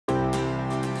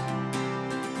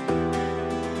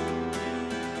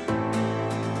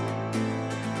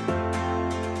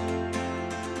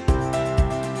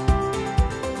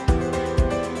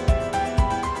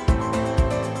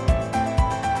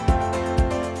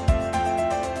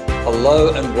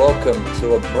Hello and welcome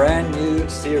to a brand new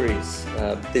series.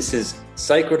 This is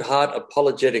Sacred Heart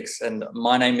Apologetics, and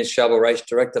my name is Shabo Raish,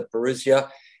 Director of Parousia,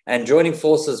 and joining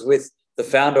forces with the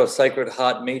founder of Sacred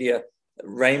Heart Media,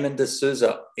 Raymond de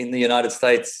Souza in the United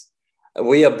States.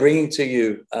 We are bringing to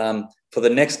you for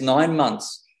the next 9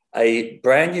 months a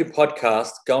brand new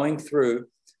podcast going through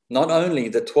not only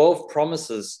the 12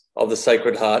 promises of the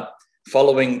Sacred Heart,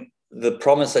 following the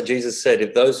promise that Jesus said,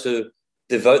 if those who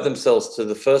devote themselves to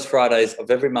the first Fridays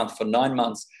of every month for 9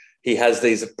 months, he has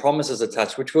these promises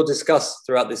attached, which we'll discuss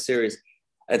throughout this series.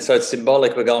 And so it's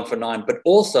symbolic, we're going for 9, but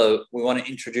also we want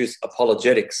to introduce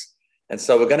apologetics. And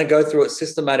so we're going to go through it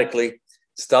systematically,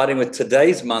 starting with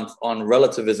today's month on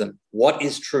relativism. What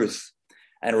is truth?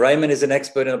 And Raymond is an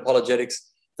expert in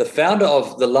apologetics, the founder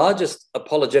of the largest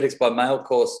apologetics by mail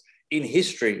course in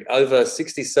history, over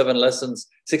 67 lessons,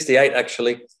 68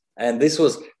 actually. And this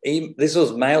was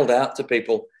mailed out to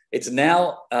people. It's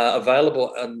now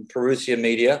available on Parousia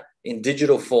Media in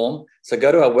digital form. So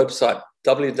go to our website,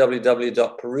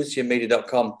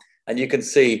 www.parousiamedia.com, and you can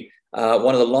see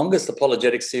one of the longest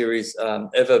apologetic series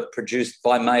ever produced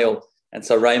by mail. And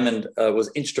so Raymond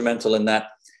was instrumental in that.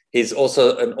 He's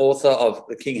also an author of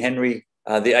the King Henry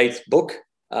VIII book,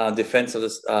 Defense of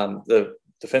the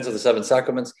Seven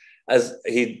Sacraments, as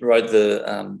he wrote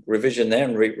the revision there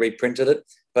and reprinted it.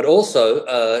 But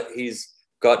also he's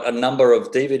got a number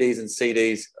of DVDs and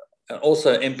CDs, and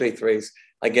also MP3s,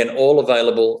 again, all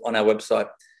available on our website.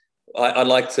 I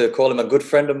like to call him a good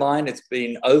friend of mine. It's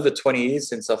been over 20 years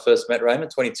since I first met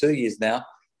Raymond, 22 years now,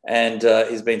 and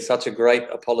he's been such a great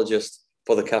apologist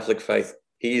for the Catholic faith.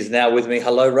 He is now with me.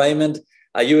 Hello, Raymond.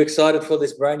 Are you excited for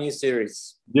this brand new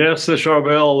series? Yes,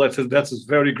 Charbel, that is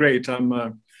very great.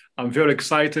 I'm very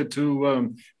excited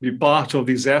to be part of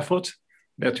this effort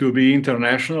that will be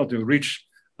international, to reach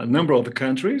a number of the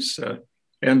countries,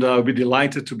 and I'll be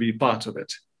delighted to be part of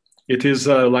it. It is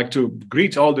like to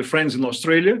greet all the friends in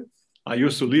Australia. I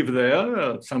used to live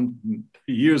there some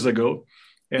years ago,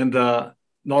 and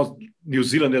now New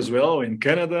Zealand as well, in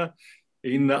Canada,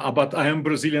 but I am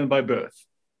Brazilian by birth.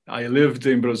 I lived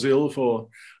in Brazil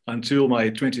until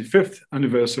my 25th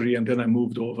anniversary, and then I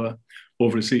moved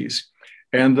overseas.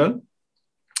 And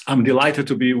I'm delighted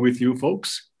to be with you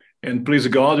folks. And please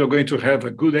God, you're going to have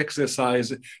a good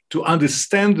exercise to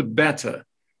understand better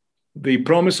the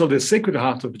promise of the Sacred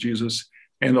Heart of Jesus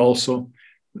and also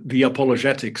the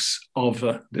apologetics of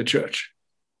the Church.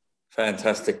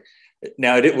 Fantastic.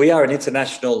 Now, we are an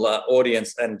international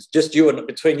audience, and just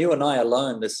between you and I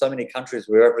alone, there's so many countries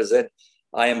we represent.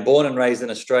 I am born and raised in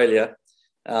Australia,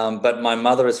 but my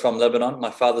mother is from Lebanon.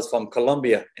 My father's from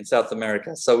Colombia in South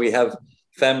America. So we have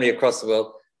family across the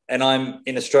world. And I'm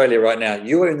in Australia right now.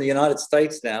 You are in the United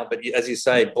States now, but as you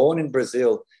say, born in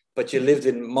Brazil, but you lived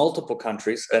in multiple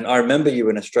countries. And I remember you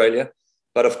in Australia,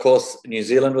 but of course, New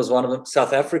Zealand was one of them.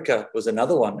 South Africa was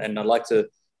another one. And I'd like to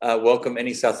welcome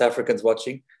any South Africans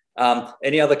watching.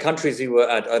 Any other countries you were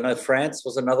at? I know France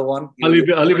was another one. I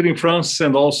lived in France,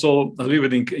 and also I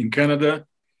lived in Canada.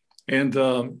 And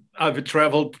I've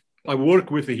traveled. I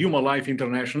work with the Human Life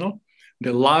International,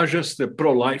 the largest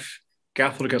pro-life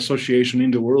Catholic association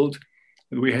in the world.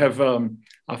 We have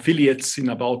affiliates in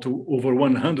about over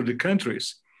 100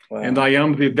 countries. Wow. And I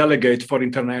am the delegate for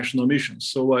international missions.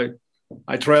 So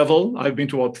I travel. I've been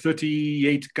to about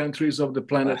 38 countries of the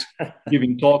planet,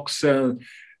 giving talks, defending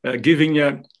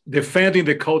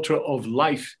the culture of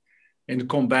life and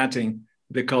combating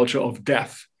the culture of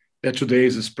death that today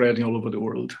is spreading all over the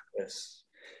world. Yes,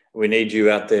 we need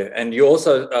you out there. And you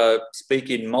also speak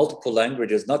in multiple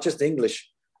languages, not just English.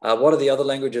 What are the other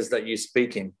languages that you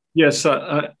speak in? Yes,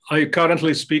 I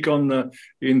currently speak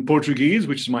in Portuguese,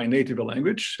 which is my native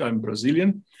language. I'm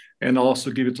Brazilian, and I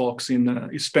also give talks in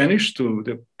Spanish to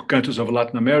the countries of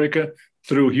Latin America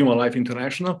through Human Life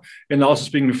International, and also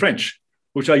speaking in French,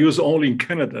 which I use only in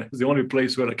Canada. It's the only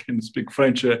place where I can speak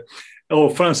French, or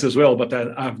France as well, but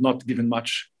I have not given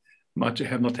much. I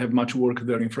have not had much work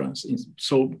there in France.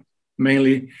 So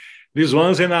mainly these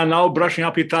ones, and I'm now brushing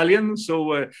up Italian.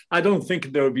 So I don't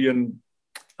think there will be a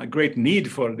great need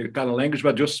for the Italian language,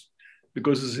 but just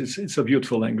because it's a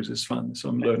beautiful language, it's fun. So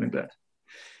I'm learning that.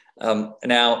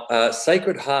 Now,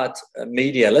 Sacred Heart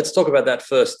Media, let's talk about that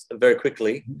first very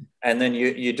quickly. And then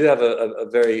you do have a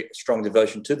very strong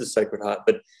devotion to the Sacred Heart.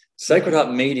 But Sacred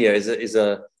Heart Media is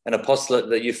an apostolate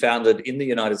that you founded in the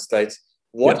United States.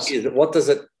 What does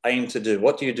it aim to do?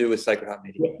 What do you do with Sacred Heart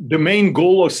Media? The main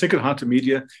goal of Sacred Heart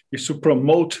Media is to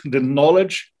promote the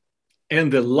knowledge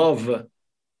and the love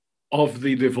of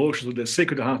the devotion to the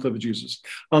Sacred Heart of Jesus.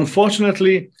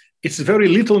 Unfortunately, it's very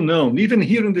little known, even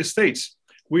here in the States.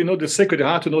 We know the Sacred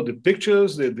Heart, we know the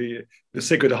pictures, the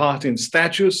Sacred Heart in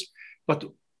statues. But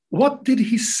what did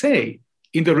he say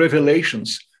in the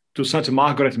Revelations to St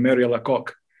Margaret Mary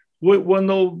Alacoque? We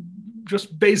know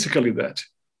just basically that.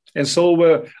 And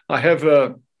so I have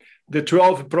the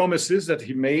 12 promises that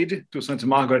he made to St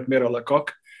Margaret Mary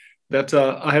Alacoque that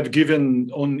I have given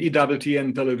on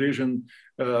EWTN television,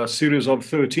 a series of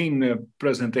 13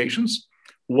 presentations,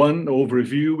 one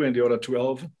overview and the other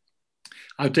 12.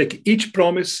 I'll take each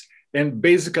promise and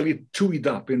basically chew it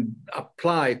up and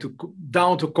apply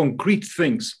down to concrete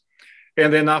things.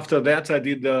 And then after that, I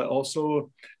did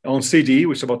also on CD,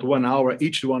 which is about 1 hour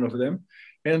each one of them.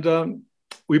 And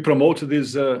we promote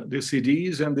these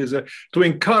CDs and to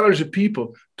encourage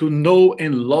people to know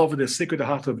and love the Sacred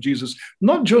Heart of Jesus,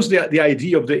 not just the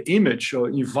idea of the image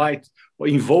or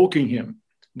invoking him,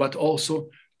 but also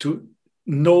to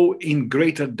know in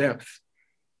greater depth.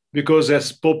 Because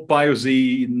as Pope Pius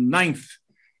IX,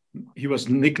 he was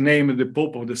nicknamed the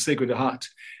Pope of the Sacred Heart,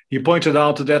 he pointed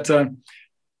out that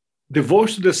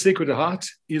devotion to the Sacred Heart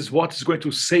is what is going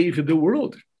to save the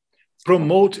world.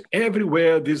 Promote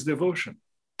everywhere this devotion.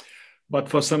 But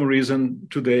for some reason,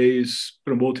 today is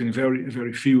promoted in very,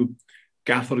 very few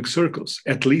Catholic circles,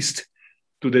 at least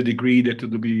to the degree that it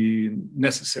would be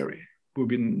necessary, would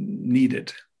be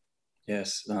needed.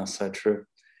 Yes, no, so true.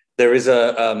 There is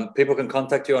people can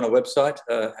contact you on a website.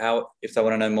 If they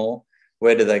want to know more,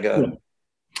 where do they go?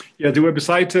 Yeah, the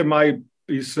website,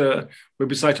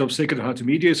 website of Sacred Heart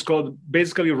Media is called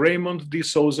basically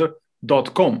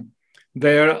RaymondDeSouza.com.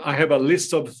 There I have a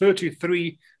list of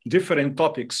 33 different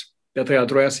topics that I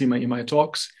address in my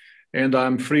talks, and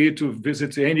I'm free to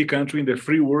visit any country in the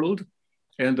free world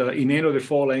and in any of the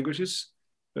 4 languages,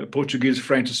 Portuguese,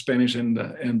 French, Spanish, and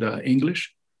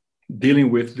English, dealing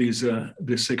with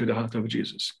the Sacred Heart of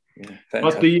Jesus. Yeah,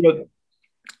 but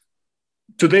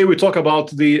today we talk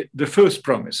about the first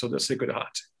promise of the Sacred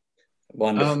Heart.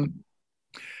 Wonderful.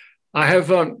 I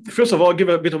have, first of all, give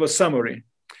a bit of a summary.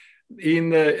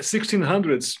 In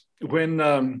 1600s, when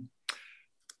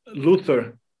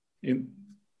Luther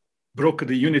broke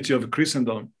the unity of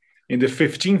Christendom in the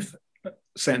 15th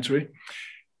century,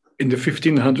 in the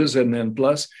 1500s and then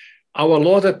plus, our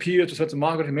Lord appeared to St.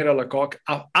 Margaret Mary Alacoque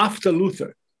after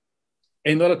Luther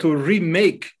in order to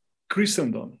remake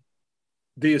Christendom,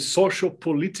 the social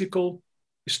political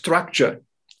structure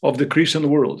of the Christian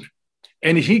world.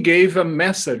 And he gave a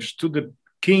message to the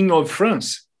King of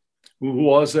France, who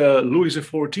was Louis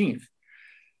XIV.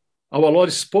 Our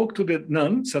Lord spoke to the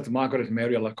nun, St. Margaret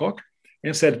Mary Alacoque,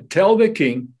 and said, tell the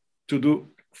king to do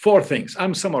 4 things.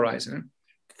 I'm summarizing.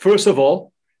 First of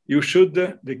all, you should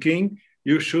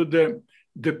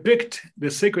depict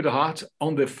the Sacred Heart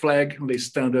on the flag, on the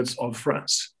standards of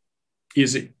France.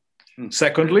 Easy.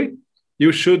 Secondly,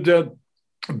 you should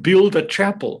build a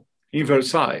chapel in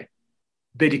Versailles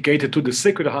dedicated to the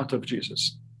Sacred Heart of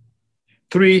Jesus.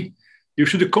 3, you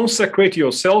should consecrate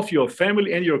yourself, your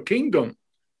family, and your kingdom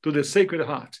to the Sacred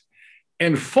Heart.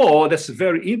 And 4, that's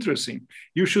very interesting,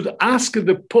 you should ask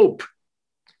the Pope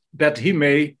that he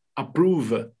may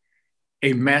approve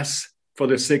a Mass for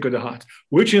the Sacred Heart,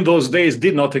 which in those days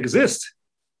did not exist.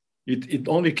 It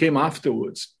only came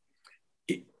afterwards.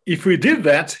 If we did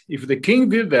that, if the king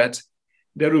did that,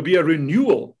 there will be a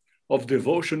renewal of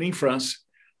devotion in France,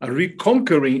 a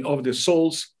reconquering of the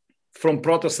souls from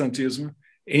Protestantism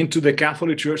into the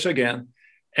Catholic Church again,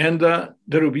 and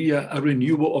there will be a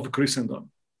renewal of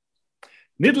Christendom.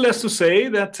 Needless to say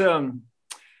that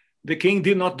the king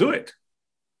did not do it.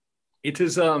 It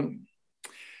is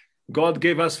God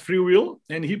gave us free will,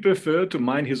 and he preferred to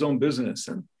mind his own business.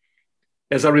 And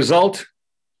as a result,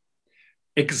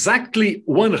 exactly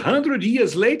 100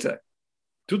 years later,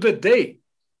 to the day,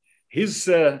 his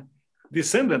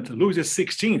descendant, Louis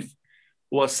XVI,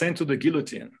 was sent to the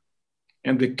guillotine.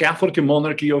 And the Catholic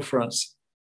monarchy of France,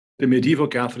 the medieval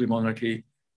Catholic monarchy,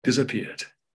 disappeared.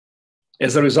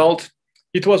 As a result,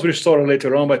 it was restored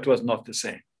later on, but it was not the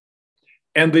same.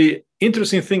 And the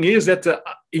interesting thing is that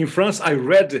in France, I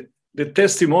read the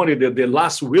testimony, the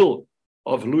last will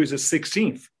of Louis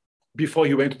XVI before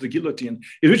he went to the guillotine,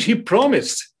 in which he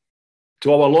promised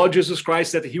to our Lord Jesus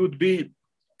Christ that he would do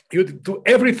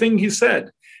everything he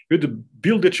said. He would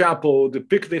build the chapel,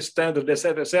 depict the standard,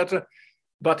 etc., etc.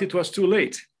 But it was too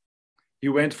late. He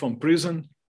went from prison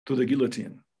to the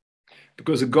guillotine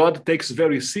because God takes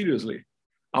very seriously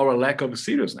our lack of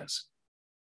seriousness.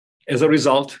 As a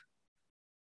result,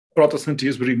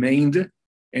 Protestantism remained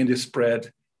and it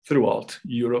spread throughout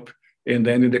Europe and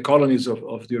then in the colonies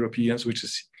of the Europeans, which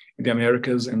is in the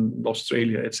Americas and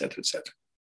Australia, etc., etc.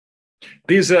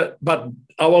 But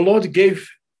our Lord gave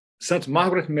St.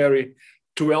 Margaret Mary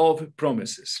 12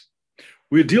 promises.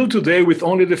 We deal today with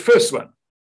only the first one,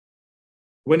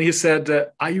 when he said,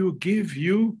 I will give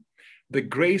you the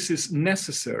graces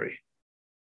necessary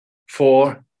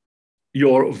for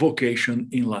your vocation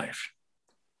in life.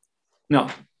 Now,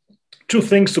 two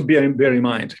things to bear in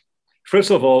mind.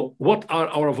 First of all, what are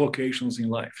our vocations in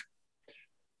life?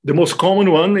 The most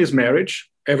common one is marriage.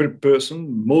 Every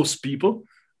person, most people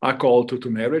are called to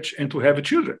marriage and to have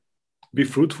children. Be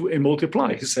fruitful and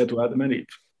multiply, he said to Adam and Eve.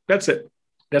 That's it.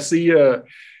 That's the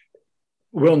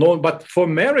well-known. But for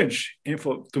marriage and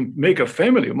to make a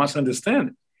family, you must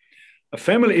understand, a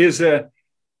family is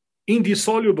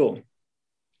indissoluble.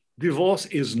 Divorce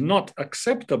is not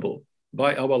acceptable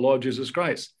by our Lord Jesus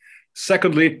Christ.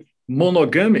 Secondly,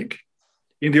 monogamic.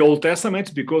 In the Old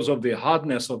Testament, because of the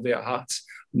hardness of their hearts,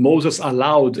 Moses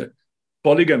allowed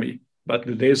polygamy, but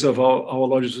in the days of our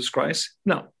Lord Jesus Christ,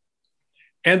 no.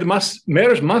 And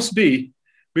marriage must be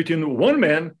between one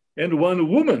man and one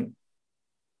woman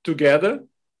together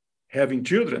having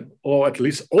children, or at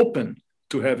least open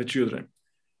to have children.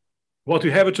 What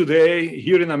we have today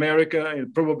here in America,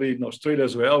 and probably in Australia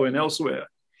as well and elsewhere,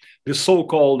 the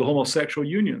so-called homosexual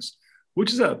unions,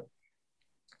 which is a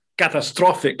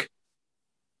catastrophic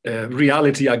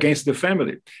reality against the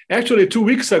family. Actually, 2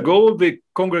 weeks ago, the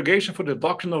Congregation for the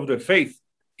Doctrine of the Faith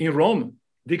in Rome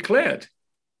declared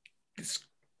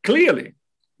clearly,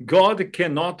 God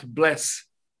cannot bless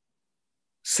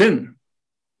sin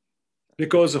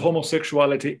because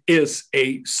homosexuality is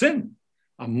a sin,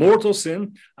 a mortal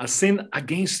sin, a sin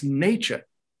against nature.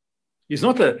 It's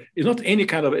not any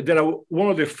kind of, there are one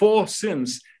of the 4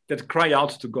 sins that cry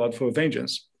out to God for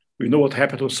vengeance. We know what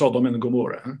happened to Sodom and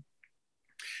Gomorrah. Huh?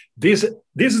 This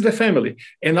is the family.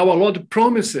 And our Lord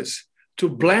promises to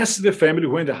bless the family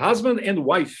when the husband and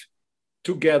wife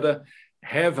together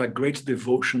have a great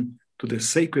devotion to the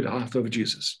Sacred Heart of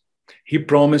Jesus. He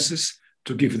promises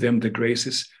to give them the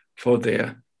graces for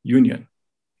their union.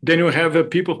 Then you have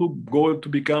people who go to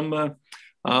become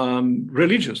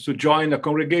religious, to join a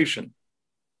congregation.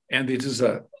 And it is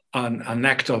an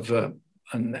act of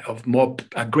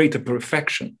a greater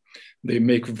perfection. They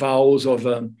make vows of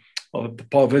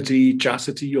poverty,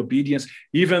 chastity, obedience.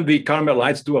 Even the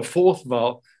Carmelites do a 4th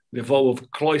vow, the vow of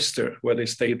cloister, where they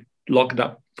stay locked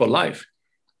up for life.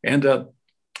 And our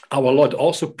Lord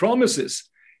also promises,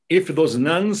 if those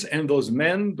nuns and those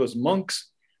men, those monks,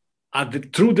 are the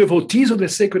true devotees of the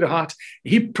Sacred Heart,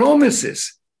 he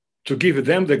promises to give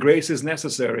them the graces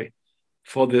necessary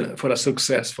for a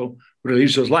successful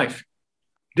religious life.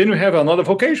 Then we have another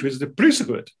vocation, which is the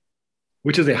priesthood,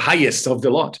 which is the highest of the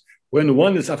lot, when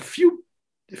one is a few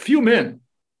men,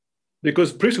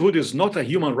 because priesthood is not a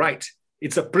human right,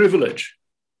 it's a privilege,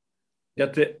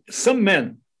 that some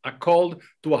men are called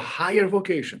to a higher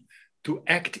vocation, to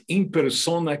act in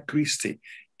persona Christi,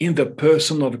 in the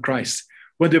person of Christ.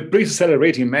 When the priest is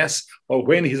celebrating Mass, or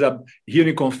when he's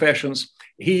hearing confessions,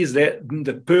 he is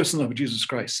the person of Jesus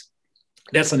Christ.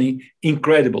 That's an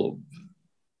incredible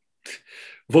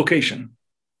vocation.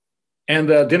 And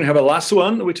then we have a last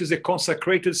one, which is the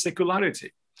consecrated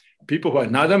secularity. People who are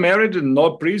neither married,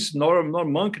 nor priest, nor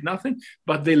monk, nothing,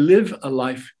 but they live a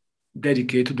life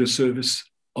dedicated to the service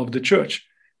of the church,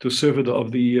 to serve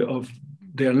of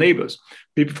their neighbors.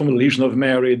 People from the Legion of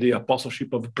Mary, the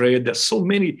Apostleship of Prayer. There's so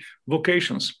many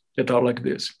vocations that are like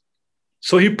this.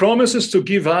 So he promises to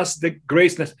give us the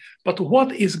grace. But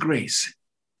what is grace?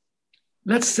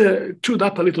 Let's chew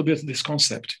up a little bit this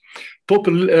concept. Pope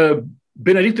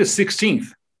Benedict XVI,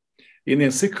 in the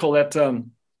encyclical at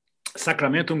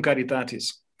Sacramentum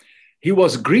Caritatis, he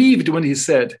was grieved when he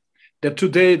said that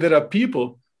today there are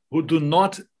people who do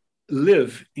not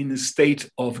live in a state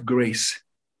of grace,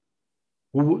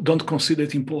 who don't consider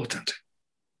it important.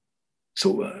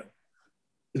 So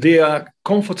they are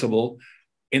comfortable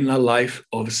in a life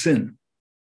of sin.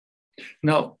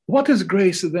 Now, what is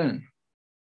grace then?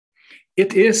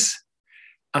 It is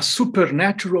a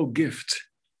supernatural gift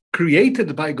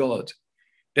created by God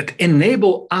that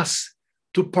enable us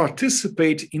to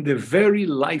participate in the very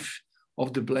life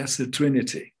of the Blessed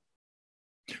Trinity.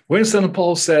 When St.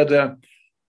 Paul said,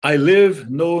 I live,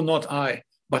 no, not I,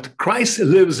 but Christ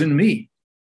lives in me,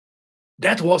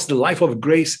 that was the life of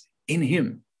grace in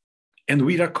him. And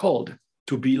we are called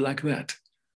to be like that,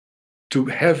 to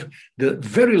have the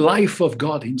very life of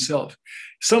God himself.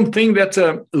 Something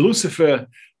that Lucifer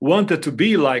wanted to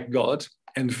be like God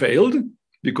and failed,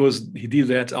 because he did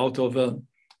that out of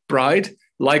pride.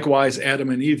 Likewise, Adam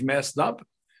and Eve messed up.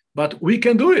 But we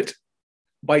can do it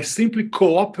by simply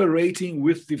cooperating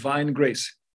with divine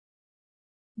grace.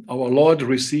 Our Lord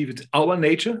received our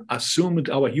nature, assumed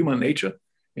our human nature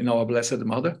in our Blessed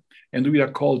Mother, and we are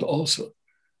called also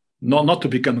not to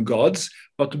become gods,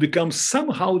 but to become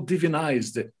somehow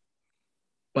divinized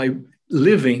by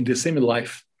living the same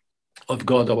life of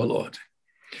God our Lord.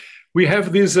 We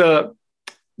have this,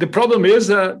 the problem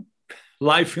is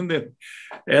life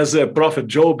as Prophet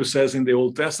Job says in the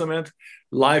Old Testament,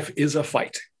 life is a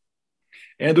fight.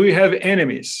 And we have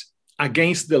enemies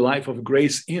against the life of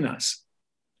grace in us.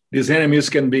 These enemies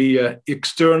can be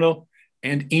external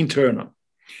and internal.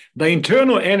 The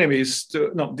internal enemies,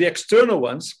 the external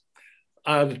ones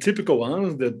are the typical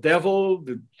ones, the devil,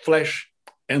 the flesh,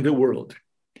 and the world.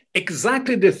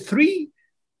 Exactly the three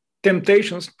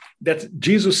temptations that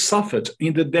Jesus suffered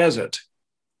in the desert.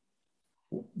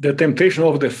 The temptation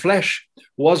of the flesh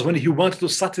was when he wanted to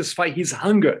satisfy his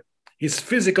hunger, his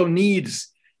physical needs.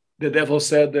 The devil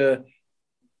said,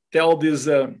 tell these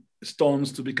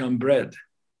stones to become bread.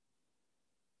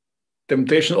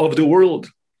 Temptation of the world,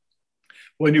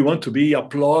 when you want to be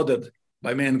applauded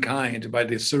by mankind, by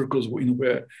the circles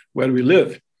where we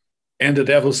live. And the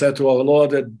devil said to our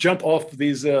Lord, jump off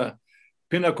this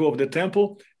pinnacle of the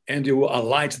temple, and you will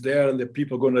alight there, and the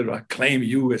people are going to acclaim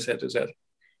you, etc., etc.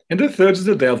 And the third is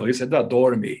the devil. He said,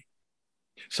 adore me.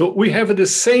 So we have the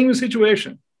same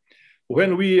situation.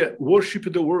 When we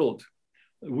worship the world,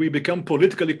 we become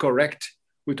politically correct.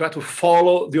 We try to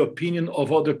follow the opinion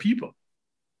of other people.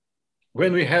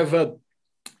 When we have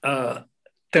a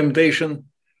temptation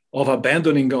of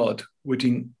abandoning God, which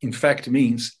in fact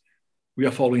means we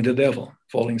are following the devil,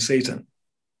 following Satan.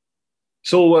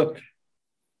 So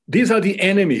these are the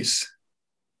enemies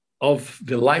of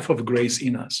the life of grace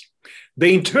in us.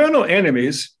 The internal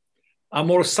enemies are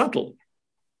more subtle.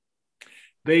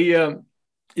 They,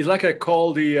 it's like I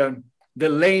call the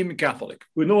lame Catholic.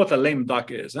 We know what a lame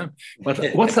duck is, huh?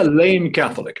 But what's a lame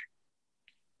Catholic?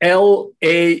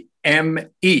 Lame.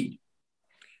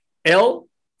 L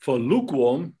for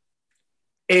lukewarm,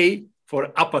 A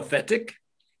for apathetic,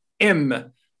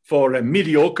 M for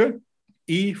mediocre,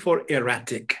 E for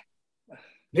erratic.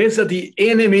 These are the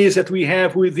enemies that we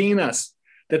have within us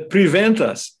that prevent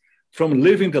us from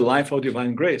living the life of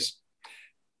divine grace.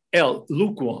 L,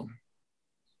 lukewarm.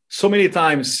 So many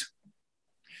times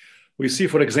we see,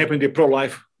 for example, in the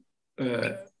pro-life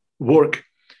work,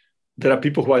 there are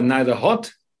people who are neither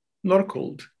hot nor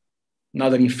cold,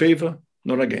 neither in favor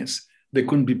nor against. They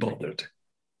couldn't be bothered.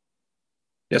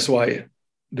 That's why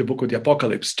the book of the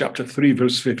Apocalypse, chapter 3,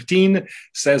 verse 15,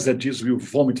 says that Jesus will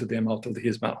vomit them out of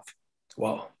his mouth.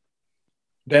 Wow.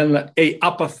 Then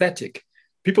apathetic,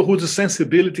 people whose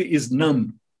sensibility is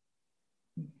numb,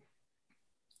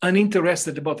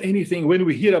 uninterested about anything. When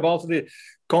we hear about the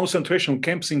concentration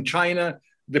camps in China,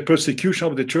 the persecution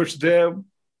of the church there,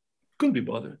 couldn't be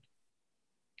bothered.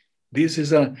 This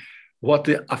is what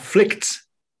afflicts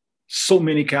so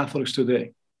many Catholics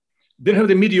today. Then have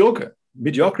the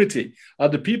mediocrity are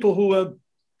the people who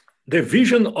their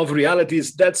vision of reality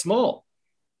is that small,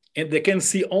 and they can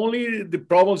see only the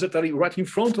problems that are right in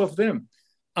front of them,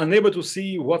 unable to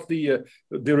see what the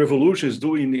revolution is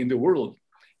doing in the world.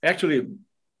 Actually,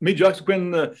 mediocrity,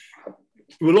 when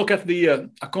we look at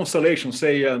a constellation,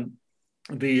 say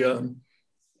the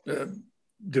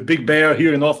Big Bear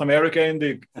here in North America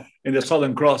and the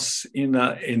Southern Cross in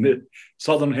the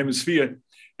Southern Hemisphere,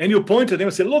 and you point at them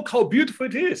and say, look how beautiful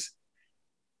it is.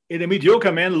 And a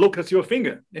mediocre man looks at your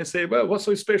finger and say, well, what's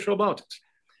so special about it?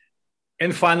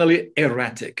 And finally,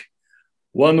 erratic.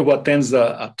 One who attends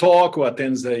a talk, who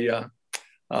attends a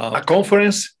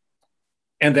conference,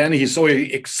 and then he's so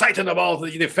excited about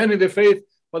defending the faith,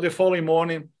 but the following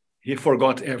morning, he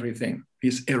forgot everything.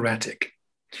 He's erratic.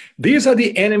 These are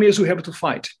the enemies we have to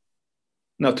fight.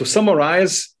 Now, to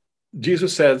summarize,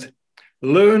 Jesus said,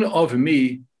 learn of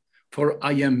me, for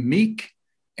I am meek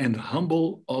and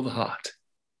humble of heart.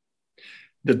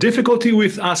 The difficulty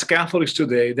with us Catholics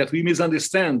today that we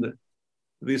misunderstand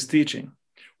this teaching.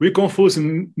 We confuse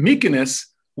meekness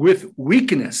with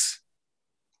weakness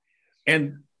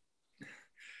and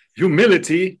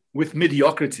humility with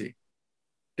mediocrity.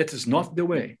 That is not the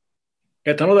way.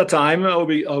 At another time,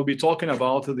 I'll be talking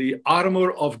about the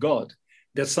armor of God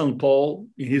that St. Paul,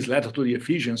 in his letter to the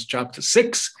Ephesians, chapter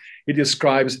 6, he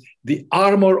describes the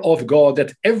armor of God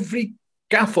that every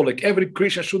Catholic, every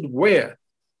Christian should wear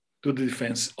to the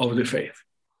defense of the faith.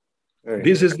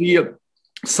 This is the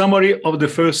summary of the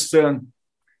first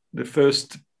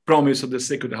promise of the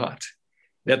Sacred Heart,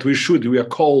 that we are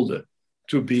called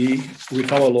to be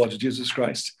with our Lord Jesus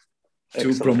Christ.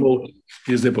 Excellent. To promote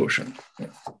his devotion.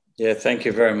 Yeah, thank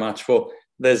you very much. Well,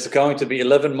 there's going to be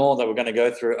 11 more that we're going to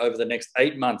go through over the next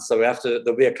 8 months. So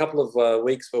there'll be a couple of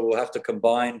weeks where we'll have to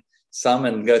combine some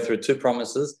and go through 2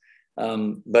 promises.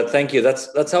 But thank you.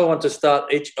 That's how I want to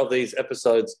start each of these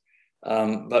episodes.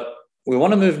 But we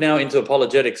want to move now into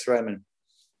apologetics, Raymond,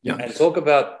 and talk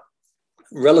about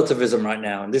relativism right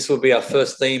now. And this will be our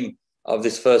first theme of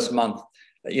this first month.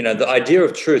 You know, the idea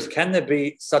of truth. Can there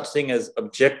be such thing as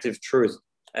objective truth?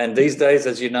 And these days,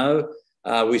 as you know,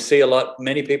 we see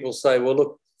many people say, well,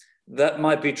 look, that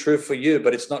might be true for you,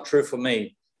 but it's not true for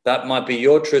me. That might be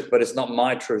your truth, but it's not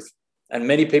my truth. And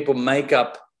many people make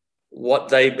up what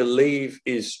they believe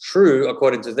is true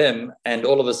according to them, and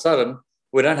all of a sudden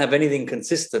we don't have anything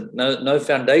consistent, no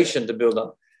foundation to build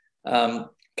on.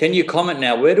 Can you comment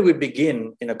now, where do we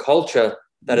begin in a culture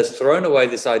that has thrown away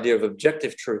this idea of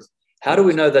objective truth? How do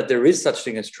we know that there is such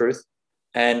thing as truth?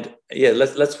 And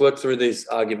let's work through these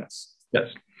arguments. Yes.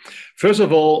 First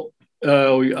of all,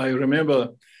 I remember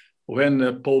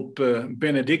when Pope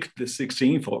Benedict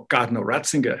XVI, or Cardinal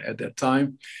Ratzinger at that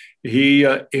time, he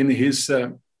in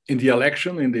the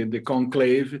election, in the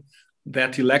conclave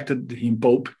that elected him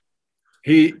Pope,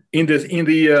 he in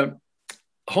the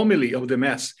homily of the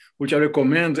Mass, which I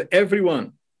recommend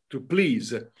everyone to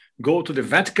please go to the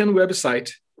Vatican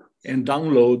website and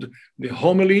download the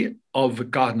homily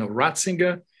of Cardinal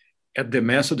Ratzinger at the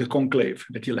Mass of the conclave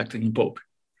that elected him Pope.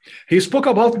 He spoke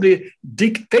about the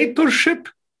dictatorship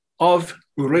of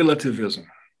relativism.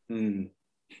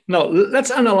 Now,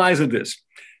 let's analyze this.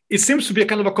 It seems to be a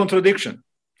kind of a contradiction,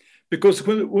 because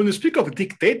when you speak of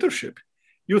dictatorship,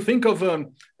 you think of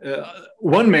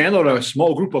one man or a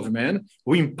small group of men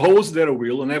who impose their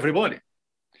will on everybody.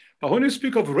 But when you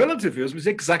speak of relativism, it's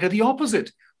exactly the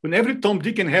opposite. When every Tom,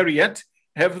 Dick, and Harriet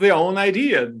have their own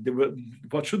idea,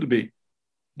 what should be.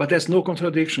 But there's no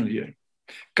contradiction here.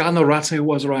 Cardinal Ratzinger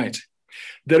was right.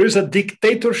 There is a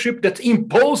dictatorship that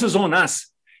imposes on us.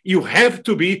 You have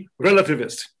to be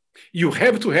relativist. You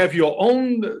have to have your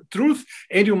own truth,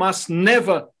 and you must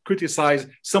never criticize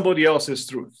somebody else's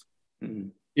truth.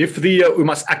 We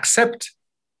must accept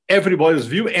everybody's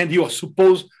view, and you are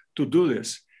supposed to do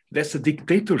this. That's a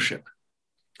dictatorship.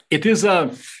 It is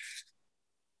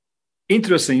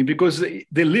interesting because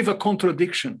they live a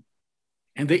contradiction,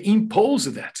 and they impose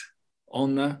that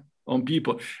on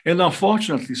people. And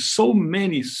unfortunately, so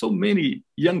many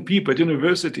young people at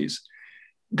universities,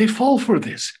 they fall for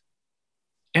this.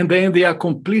 And then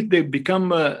they become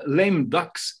lame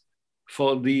ducks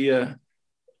for the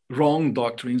wrong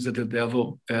doctrines that the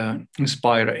devil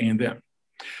inspires in them.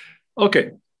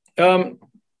 Okay,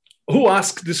 who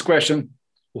asked this question?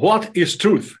 What is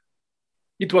truth?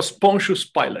 It was Pontius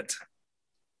Pilate.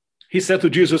 He said to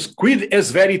Jesus, quid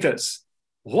est veritas?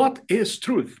 What is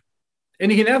truth?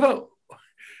 And he never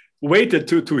waited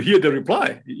to hear the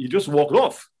reply. He just walked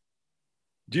off.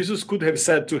 Jesus could have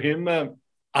said to him,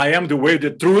 I am the way, the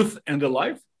truth, and the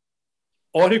life.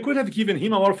 Or he could have given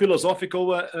him a more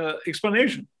philosophical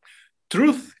explanation.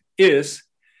 Truth is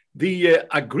the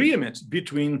agreement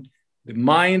between the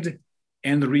mind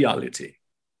and reality.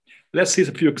 Let's see a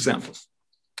few examples.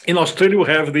 In Australia, we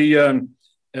have the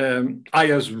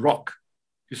Ayers Rock.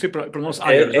 You say pronounce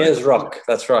Ayers? Ayers Rock,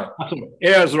 that's right.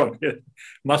 Ayers Rock.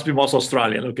 Must be most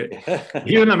Australian, okay.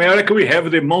 Here in America, we have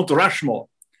the Mount Rushmore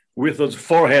with those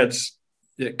foreheads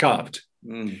carved.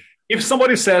 If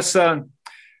somebody says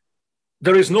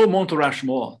there is no Mount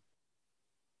Rushmore,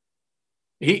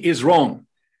 he is wrong,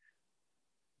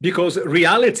 because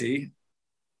reality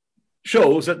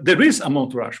shows that there is a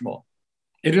Mount Rushmore.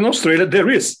 And in Australia, there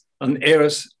is an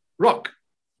Ayers Rock.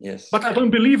 Yes. But I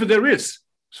don't believe there is,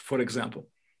 for example.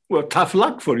 Well, tough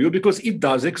luck for you, because it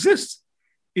does exist.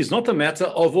 It's not a matter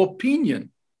of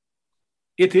opinion.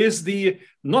 It is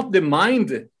not the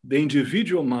mind, the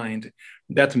individual mind,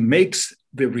 that makes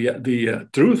the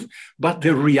truth, but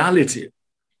the reality.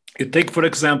 You take, for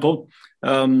example,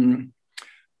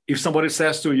 if somebody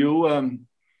says to you,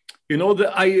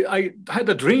 I had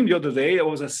a dream the other day. It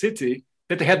was a city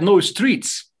that had no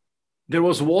streets. There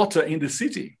was water in the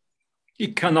city.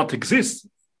 It cannot exist.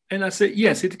 And I say,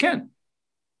 yes, it can.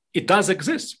 It does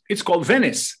exist. It's called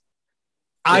Venice.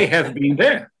 I have been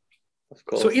there. Of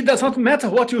course. So it does not matter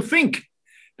what you think.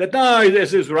 That,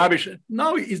 this is rubbish.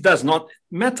 No, it does not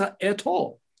matter at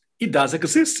all. It does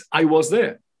exist. I was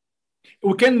there.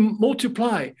 We can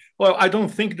multiply. Well, I don't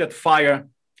think that fire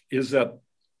is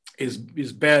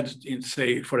bad. In,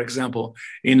 say, for example,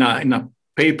 in a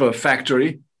paper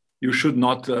factory, you should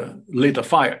not lit a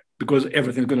fire because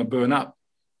everything's going to burn up.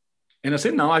 And I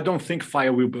said, no, I don't think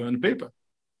fire will burn paper.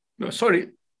 No, sorry,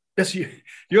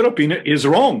 your opinion is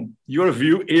wrong. Your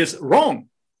view is wrong,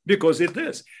 because it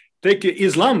is. Take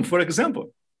Islam, for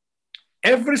example.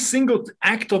 Every single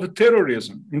act of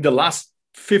terrorism in the last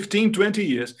 15, 20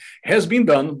 years has been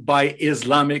done by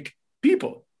Islamic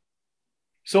people.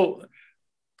 So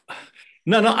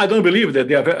No, I don't believe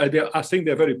that. I think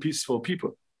they're very peaceful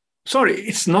people. Sorry,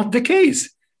 it's not the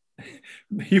case.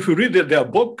 If you read their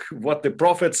book, what the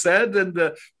prophet said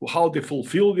and how they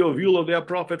fulfill the view of their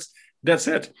prophets, that's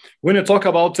it. When you talk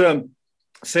about,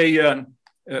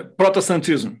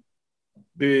 Protestantism,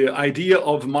 the idea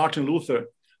of Martin Luther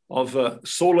of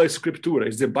sola scriptura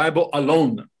is the Bible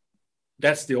alone.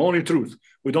 That's the only truth.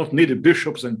 We don't need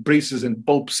bishops and priests and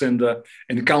popes and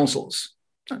councils.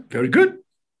 Very good.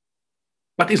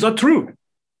 But it's not true,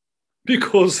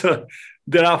 because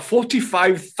there are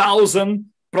 45,000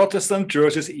 Protestant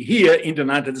churches here in the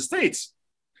United States.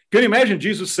 Can you imagine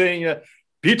Jesus saying,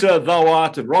 Peter, thou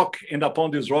art a rock, and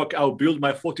upon this rock I'll build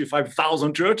my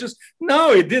 45,000 churches?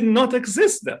 No, it did not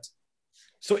exist that.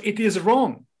 So it is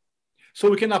wrong. So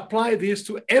we can apply this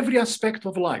to every aspect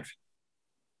of life.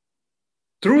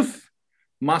 Truth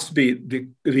must be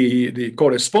the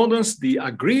correspondence, the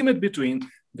agreement between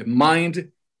the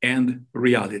mind and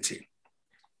reality.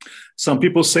 Some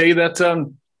people say that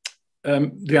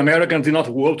the Americans did not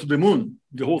go to the moon.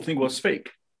 The whole thing was fake.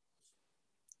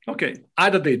 Okay,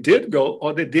 either they did go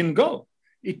or they didn't go.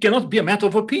 It cannot be a matter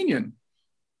of opinion.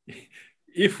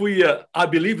 If I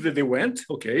believe that they went,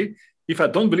 okay. If I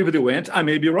don't believe they went, I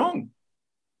may be wrong.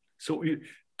 So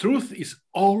truth is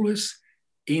always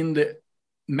in the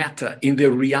matter, in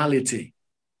the reality.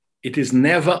 It is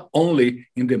never only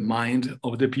in the mind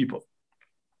of the people.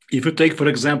 If you take, for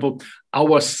example,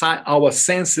 our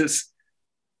senses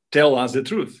tell us the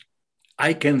truth.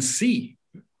 I can see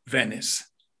Venice.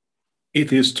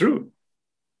 It is true.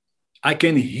 I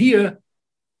can hear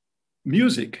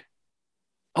music.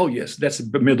 Oh, yes, that's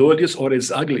melodious or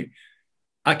it's ugly.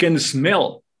 I can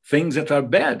smell things that are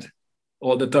bad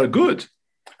or that are good.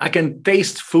 I can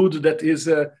taste food that is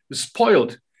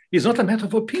spoiled. It's not a matter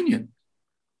of opinion.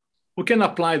 We can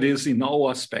apply this in all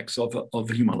aspects of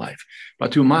human life,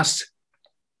 but we must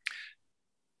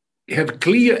have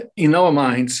clear in our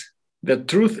minds that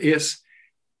truth is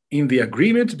in the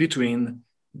agreement between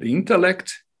the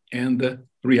intellect and the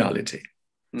reality.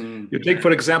 You take,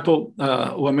 for example,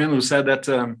 a man who said that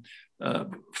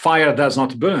fire does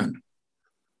not burn.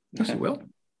 I said, well,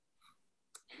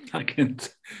 I can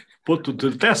put to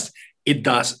the test. It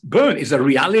does burn. It's a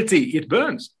reality. It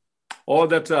burns. Or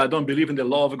that I don't believe in the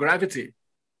law of gravity.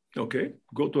 Okay,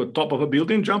 go to the top of a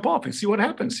building, jump off and see what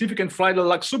happens. See if you can fly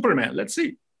like Superman. Let's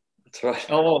see. That's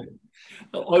right.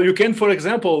 Or you can, for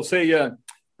example, say,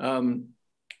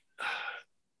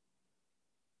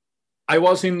 I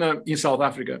was in South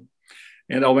Africa,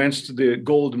 and I went to the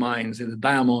gold mines and the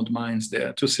diamond mines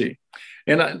there to see.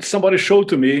 And somebody showed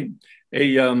to me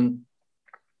a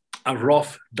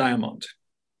rough diamond.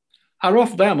 A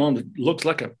rough diamond looks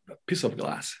like a piece of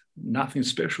glass. Nothing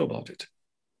special about it.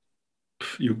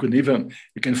 You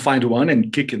can find one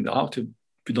and kick it out if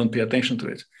you don't pay attention to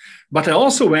it. But I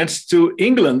also went to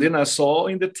England, and I saw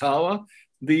in the tower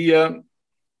the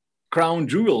crown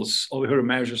jewels of Her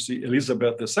Majesty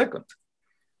Elizabeth II.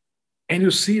 And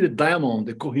you see the diamond,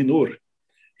 the Kohinoor.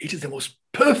 It is the most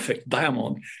perfect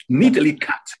diamond, neatly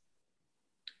cut.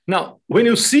 Now, when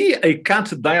you see a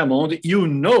cut diamond, you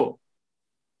know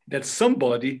that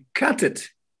somebody cut it.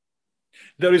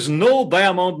 There is no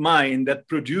diamond mine that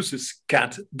produces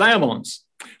cut diamonds.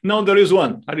 Now there is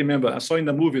one. I remember I saw in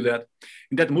that movie,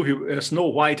 Snow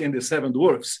White and the Seven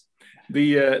Dwarfs.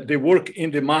 They work in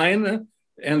the mine,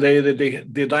 and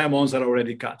the diamonds are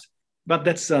already cut. But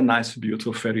that's a nice,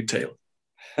 beautiful fairy tale.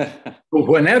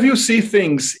 Whenever you see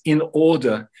things in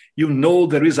order, you know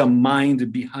there is a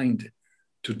mind behind it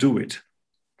to do it.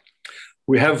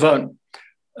 We have,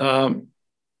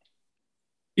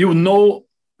 you know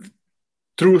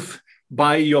truth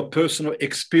by your personal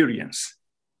experience,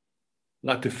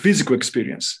 like the physical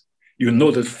experience. You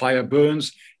know that fire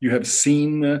burns. You have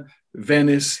seen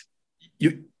Venice.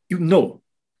 You know.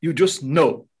 You just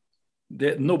know.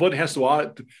 That nobody has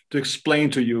to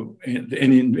explain to you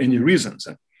any reasons.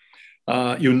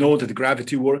 You know that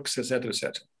gravity works, etc.,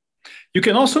 etc. You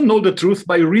can also know the truth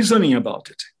by reasoning about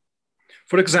it.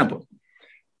 For example,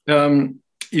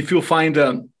 if you find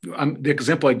the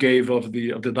example I gave of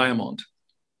the diamond,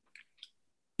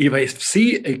 if I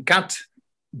see a cut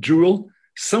jewel,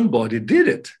 somebody did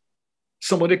it.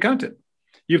 Somebody cut it.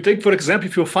 You take, for example,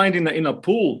 if you find in a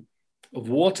pool of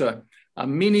water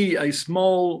a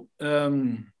small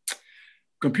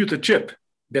computer chip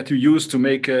that you use to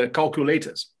make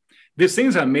calculators. These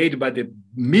things are made by the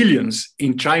millions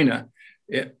in China.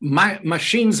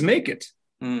 Machines make it.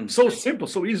 So simple,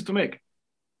 so easy to make.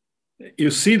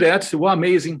 You see that, well,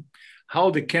 amazing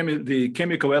how the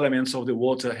chemical elements of the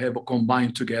water have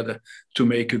combined together to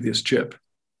make this chip.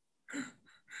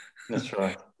 That's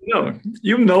right. No,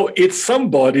 you know it's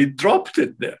somebody dropped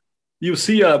it there. You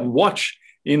see a watch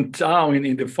in town,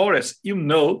 in the forest, you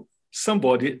know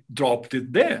somebody dropped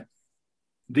it there.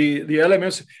 The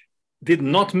elements did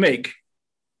not make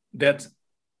that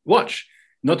watch,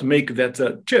 not make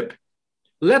that chip,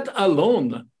 let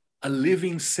alone a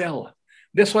living cell.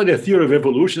 That's why the theory of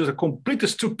evolution is a complete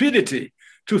stupidity,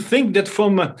 to think that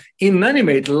from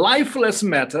inanimate, lifeless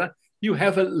matter, you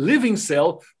have a living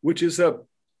cell, which is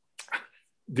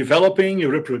developing,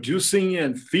 reproducing,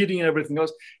 and feeding and everything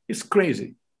else. It's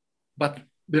crazy. But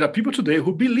there are people today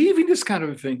who believe in this kind of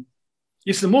a thing.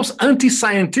 It's the most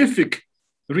anti-scientific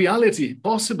reality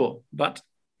possible, but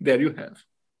there you have.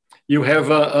 You have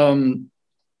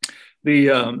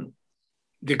the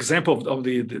example of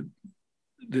the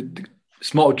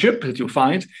small chip that you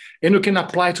find, and you can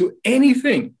apply to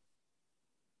anything.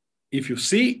 If you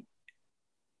see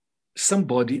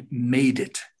somebody made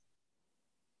it,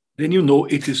 then you know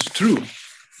it is true.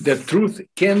 That truth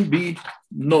can be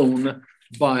known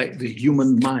by the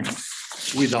human mind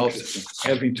without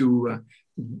having to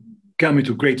come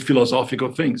into great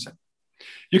philosophical things.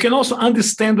 You can also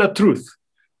understand the truth.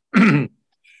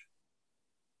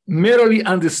 Merely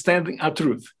understanding a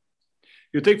truth.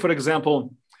 You take, for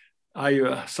example,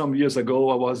 some years ago,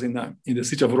 I was in the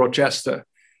city of Rochester,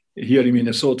 here in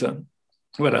Minnesota,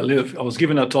 where I live. I was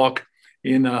giving a talk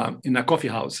in a coffee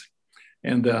house,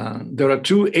 and there are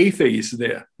two atheists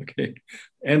there. Okay,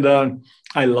 and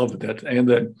I loved that.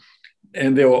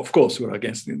 And they, of course, were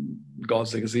against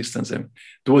God's existence. And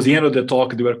towards the end of the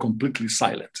talk, they were completely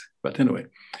silent. But anyway,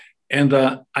 and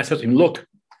I said to him, "Look,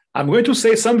 I'm going to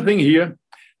say something here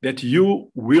that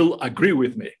you will agree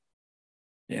with me."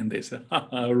 And they said,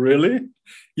 "Really?"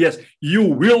 "Yes, you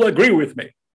will agree with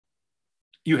me.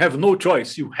 You have no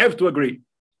choice. You have to agree."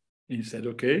 And he said,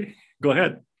 "Okay, go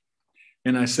ahead."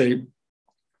 And I say,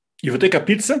 if you take a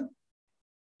pizza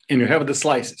and you have the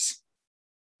slices,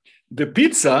 the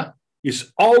pizza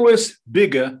is always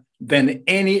bigger than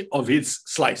any of its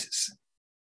slices,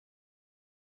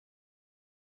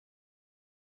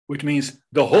 which means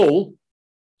the whole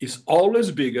is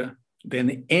always bigger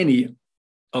than any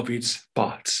of its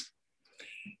parts.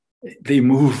 They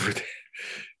moved.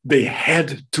 They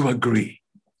had to agree.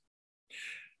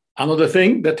 Another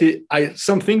thing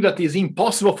something that is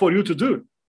impossible for you to do.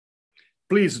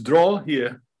 Please draw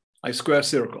here a square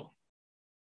circle.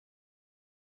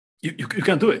 You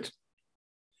can do it.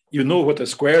 You know what a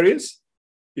square is.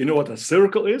 You know what a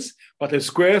circle is. But a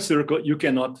square circle you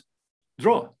cannot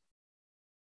draw.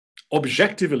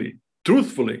 Objectively,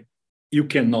 truthfully, you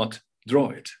cannot draw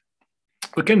it.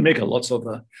 We can make lots of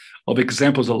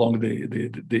examples along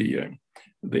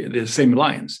the same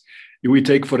lines. We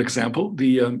take, for example,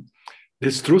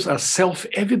 these truths are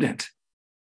self-evident.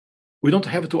 We don't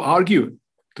have to argue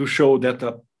to show that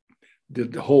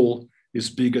the whole is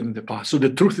bigger than the part. So the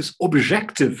truth is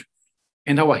objective,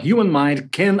 and our human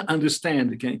mind can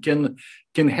understand,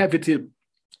 can have it,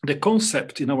 the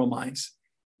concept in our minds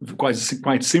quite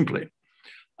simply.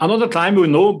 Another time we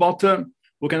know about,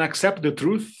 we can accept the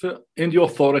truth in the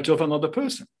authority of another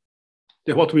person.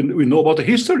 That's what we know about the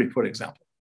history, for example.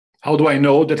 How do I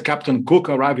know that Captain Cook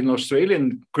arrived in Australia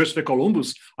and Christopher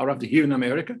Columbus arrived here in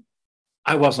America?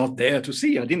 I was not there to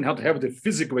see. I didn't have to have the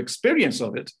physical experience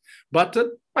of it, but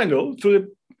I know through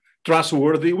the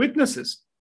trustworthy witnesses.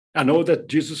 I know that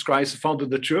Jesus Christ founded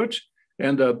the church,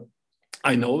 and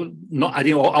I know,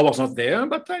 I was not there,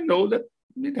 but I know that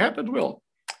it happened well.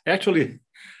 Actually,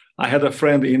 I had a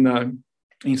friend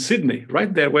in Sydney,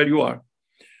 right there where you are,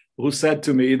 who said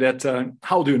to me that,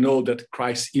 how do you know that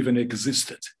Christ even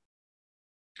existed?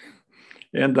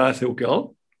 And I said, okay,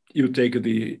 well, you take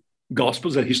the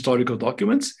Gospels and historical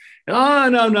documents.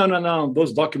 And, no.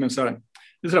 Those documents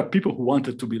these are people who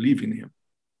wanted to believe in him.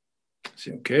 I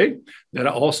say, okay. There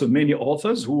are also many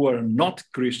authors who are not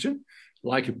Christian,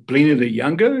 like Pliny the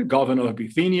Younger, governor of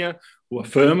Bithynia, who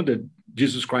affirmed that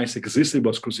Jesus Christ existed,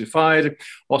 was crucified.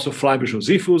 Also Flavio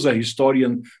Josephus, a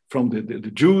historian from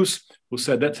the Jews, who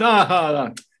said that,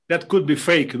 that could be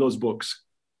fake, those books.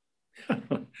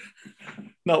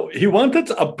 Now, he wanted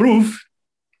a proof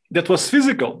that was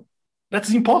physical.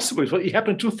 That's impossible. It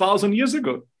happened 2,000 years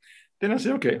ago. Then I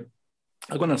said, okay,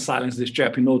 I'm going to silence this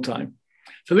chap in no time.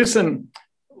 So listen,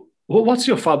 what's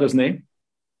your father's name?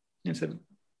 He said,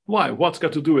 why? What's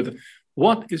got to do with it?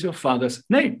 What is your father's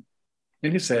name?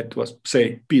 And he said to us,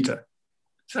 say, Peter.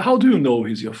 So how do you know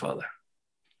he's your father?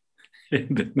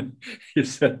 And then he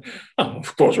said, oh,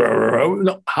 of course.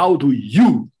 No, how do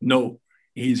you know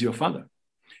he's your father?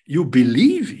 You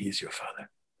believe he's your father,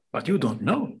 but you don't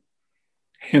know.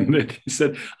 And then he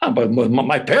said, but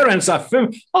my parents are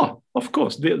famous. Oh, of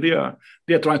course, they are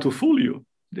trying to fool you.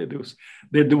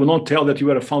 They will not tell that you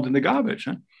were found in the garbage.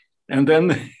 Huh? And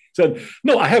then he said,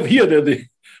 no, I have here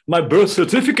my birth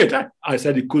certificate. I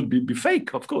said it could be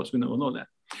fake. Of course, we know that.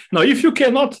 Now, if you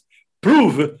cannot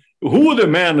prove who the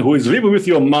man who is living with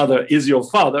your mother is your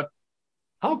father,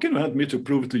 how can you want me to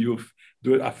prove to you,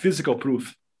 do a physical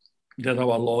proof that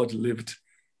our Lord lived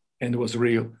and was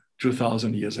real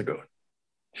 2,000 years ago?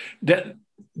 That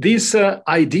this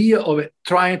idea of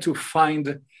trying to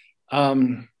find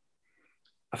a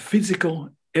physical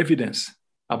evidence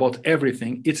about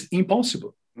everything, it's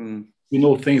impossible. We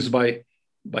know things by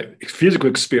physical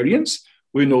experience.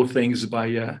 We know things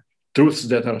by truths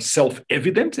that are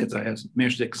self-evident, as I have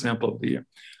mentioned the example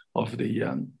of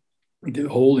the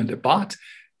whole and the part.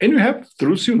 And you have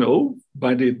truths you know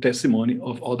by the testimony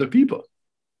of other people.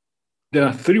 There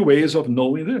are three ways of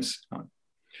knowing this.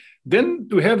 Then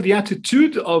we have the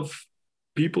attitude of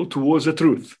people towards the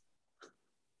truth.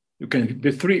 You can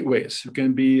be three ways. You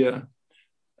can be a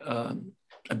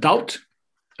doubt,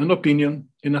 an opinion,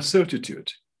 and a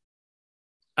certitude.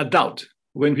 A doubt,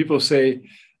 when people say,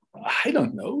 I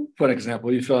don't know, for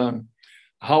example, if do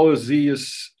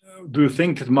you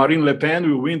think that Marine Le Pen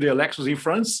will win the elections in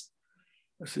France?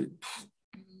 I say,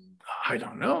 I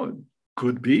don't know.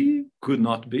 Could be, could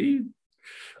not be.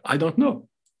 I don't know.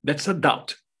 That's a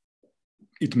doubt.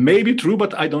 It may be true,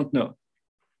 but I don't know.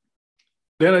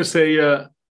 Then I say, I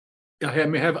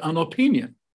may have an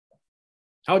opinion.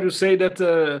 How do you say that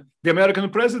the American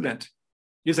president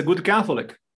is a good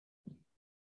Catholic?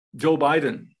 Joe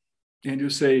Biden. And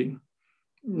you say,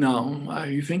 no,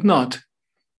 I think not.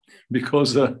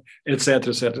 Because, et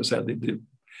cetera,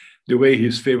 the way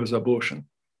he favors abortion.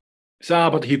 So,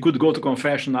 but he could go to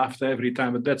confession after every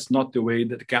time, but that's not the way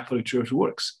that the Catholic Church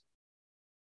works.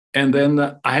 And then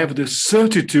I have the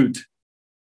certitude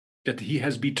that he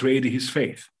has betrayed his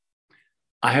faith.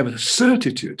 I have a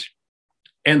certitude,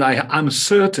 and I'm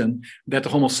certain that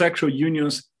homosexual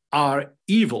unions are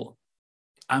evil.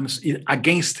 I'm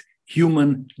against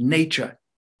human nature.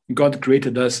 God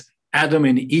created us Adam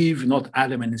and Eve, not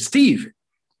Adam and Steve.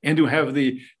 And you have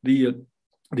the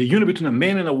union between a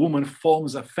man and a woman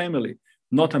forms a family,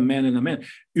 not a man and a man.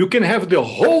 You can have the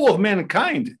whole of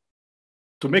mankind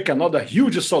to make another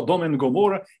huge Sodom and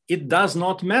Gomorrah. It does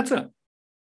not matter.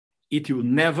 It will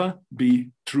never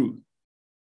be true.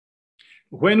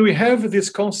 When we have these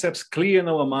concepts clear in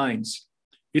our minds,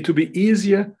 it will be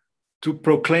easier to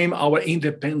proclaim our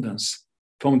independence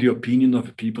from the opinion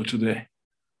of people today,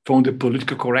 from the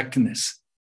political correctness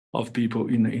of people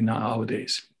in our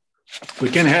days. We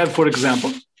can have, for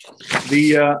example,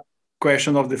 the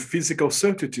question of the physical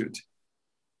certitude.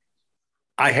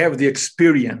 I have the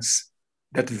experience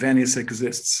that Venice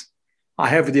exists. I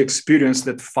have the experience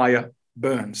that fire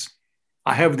burns.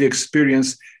 I have the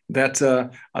experience that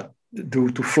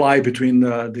to fly between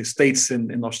the States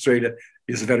and Australia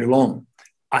is very long.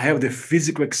 I have the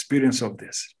physical experience of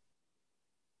this.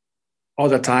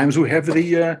 Other times we have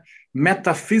the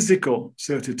metaphysical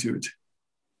certitude.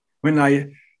 When I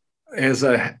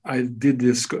did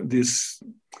this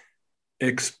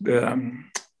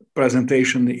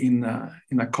presentation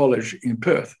in a college in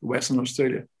Perth, Western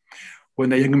Australia,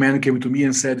 when a young man came to me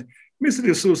and said, Mr.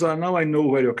 de Souza, now I know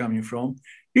where you're coming from.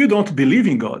 You don't believe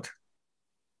in God.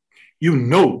 You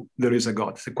know there is a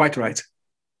God. I said, quite right.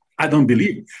 I don't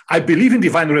believe. I believe in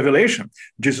divine revelation.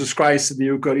 Jesus Christ, the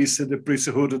Eucharist, the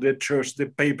priesthood, the church, the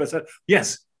papers.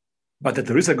 Yes, but that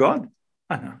there is a God?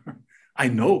 I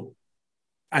know.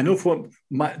 I know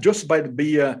just by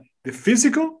the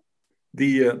physical,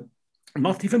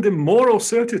 not even the moral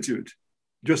certitude,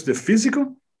 just the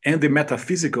physical and the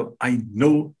metaphysical. I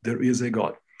know there is a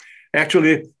God.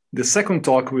 Actually, the second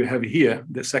talk we have here,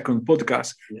 the second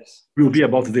podcast, will be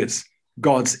about this,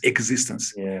 God's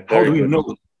existence. Yeah, how do we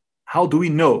know? How do we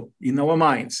know in our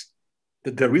minds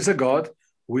that there is a God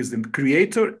who is the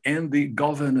creator and the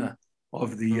governor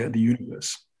of the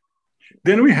universe?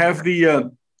 Then we have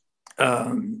the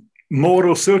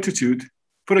moral certitude.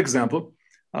 For example,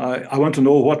 I want to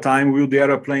know what time will the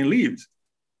airplane leave,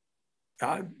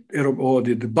 or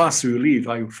the bus will leave.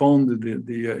 I phone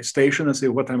the station and say,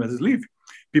 what time does it leave?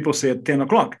 People say at 10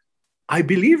 o'clock. I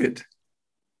believe it.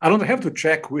 I don't have to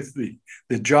check with the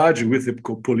judge, with the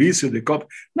police, or the cop.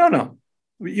 No.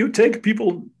 You take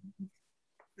people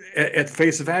at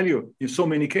face value in so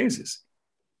many cases.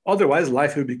 Otherwise,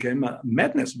 life will become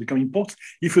madness, become impossible.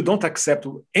 If you don't accept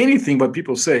anything what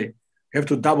people say, you have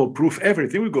to double proof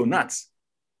everything, we go nuts.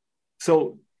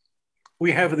 So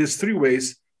we have these three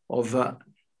ways of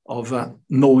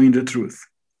knowing the truth.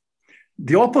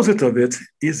 The opposite of it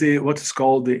is what is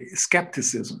called the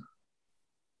skepticism.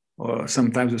 Or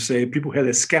sometimes we say people have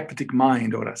a skeptic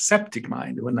mind or a septic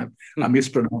mind when I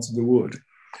mispronounce the word.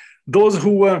 Those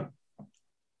who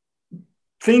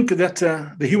think that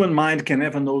the human mind can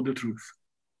never know the truth.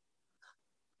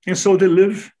 And so they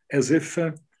live as if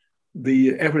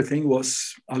everything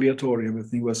was aleatory,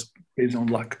 everything was based on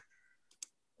luck.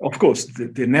 Of course,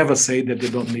 they never say that they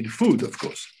don't need food, of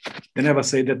course. They never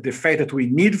say that the fact that we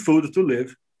need food to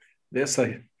live, that's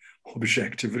an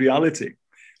objective reality.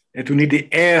 And we need the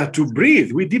air to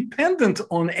breathe. We're dependent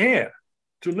on air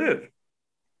to live.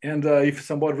 And if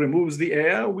somebody removes the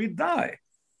air, we die.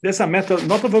 That's a matter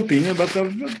not of opinion, but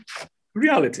of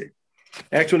reality.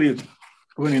 Actually,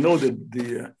 when you know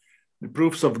the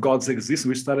proofs of God's existence,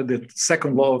 we started the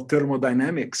second law of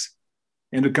thermodynamics,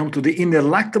 and we come to the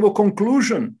ineluctable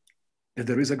conclusion that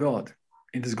there is a God,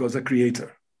 and this God is a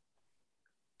creator.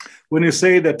 When you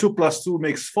say that 2 + 2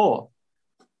 makes 4,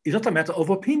 it's not a matter of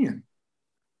opinion.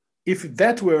 If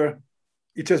that were,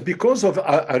 it is because of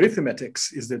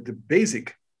arithmetics is the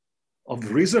basic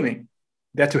of reasoning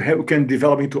that we can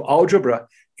develop into algebra,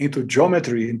 into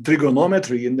geometry, and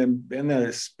trigonometry, and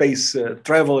then space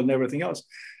travel and everything else,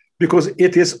 because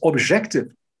it is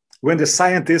objective. When the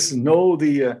scientists know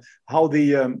how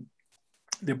the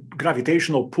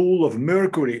gravitational pull of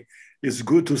Mercury is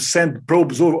good to send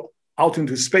probes out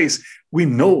into space, they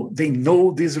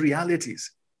know these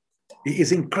realities. It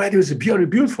is incredible. It's very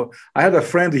beautiful. I had a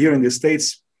friend here in the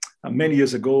States many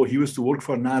years ago. He used to work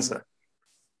for NASA.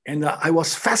 And I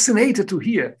was fascinated to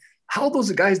hear how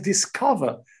those guys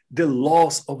discover the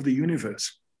laws of the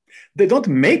universe. They don't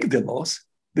make the laws.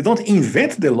 They don't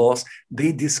invent the laws.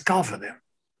 They discover them.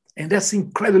 And that's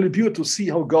incredibly beautiful to see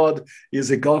how God is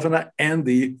a governor and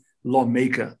the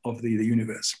lawmaker of the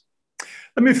universe.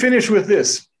 Let me finish with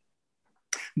this.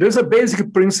 There's a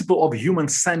basic principle of human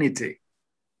sanity,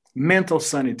 mental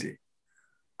sanity,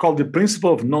 called the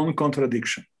principle of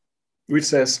non-contradiction, which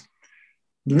says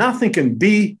nothing can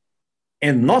be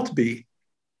and not be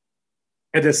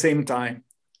at the same time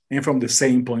and from the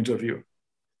same point of view.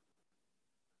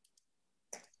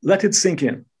 Let it sink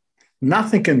in.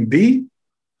 Nothing can be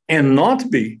and not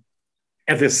be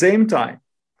at the same time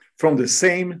from the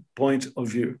same point of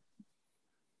view.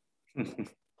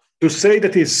 To say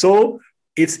that it's so,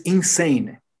 it's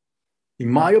insane. In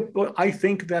my opinion, I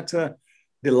think that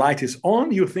the light is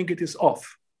on, you think it is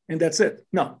off, and that's it.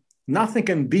 No, nothing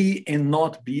can be and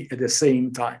not be at the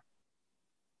same time.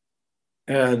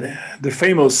 The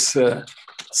famous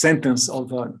sentence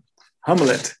of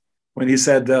Hamlet, when he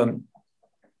said,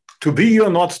 to be or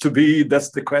not to be,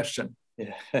 that's the question.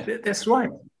 Yeah. That's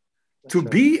right. That's to right.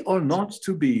 Be or not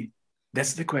to be,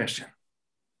 that's the question.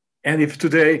 And if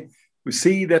today we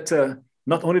see that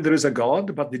not only there is a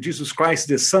God, but the Jesus Christ,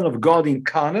 the Son of God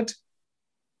incarnate,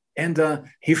 and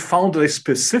he founded a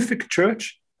specific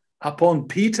church upon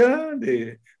Peter,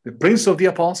 the prince of the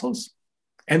apostles,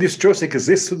 and this church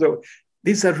exists today.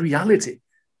 This is a reality.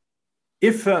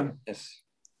 If yes.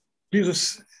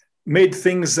 Jesus made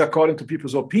things according to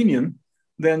people's opinion,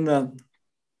 then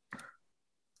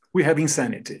we have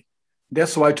insanity.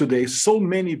 That's why today so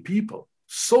many people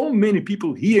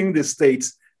here in the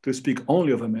States, to speak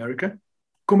only of America,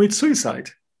 commit suicide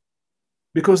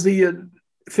because the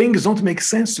things don't make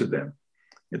sense to them.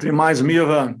 It reminds me of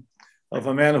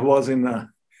a man who was in a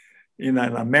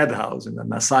madhouse, in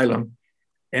an asylum,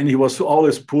 and he was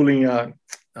always pulling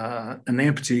an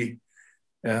empty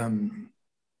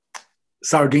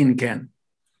sardine can.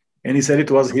 And he said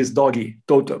it was his doggy,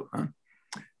 Toto. Huh?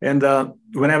 And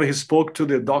whenever he spoke to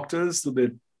the doctors, to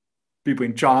the people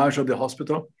in charge of the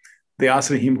hospital, they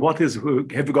asked him,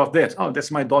 have you got that? Oh, that's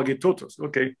my doggy, Toto.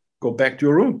 Okay, go back to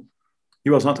your room. He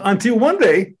was not, until one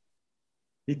day,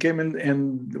 he came in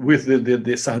and with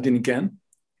the sardine can,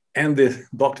 and the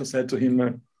doctor said to him,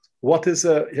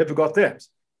 have you got that?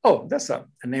 Oh, that's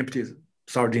an empty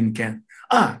sardine can.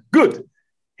 Ah, good.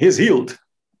 He's healed.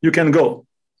 You can go.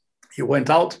 He went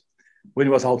out. When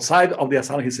he was outside of the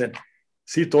asylum, he said,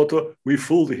 see, Toto, we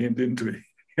fooled him, didn't we?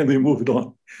 And we moved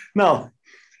on. Now,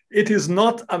 it is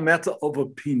not a matter of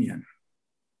opinion.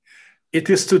 It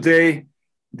is today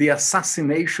the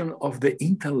assassination of the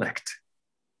intellect.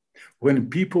 When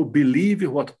people believe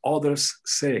what others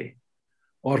say,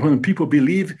 or when people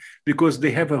believe because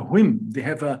they have a whim, they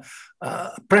have a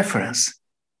preference.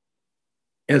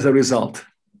 As a result,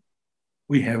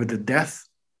 we have the death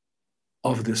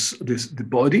of the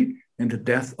body and the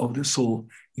death of the soul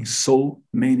in so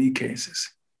many cases.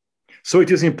 So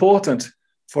it is important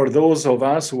for those of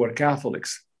us who are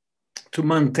Catholics to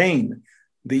maintain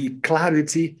the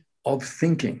clarity of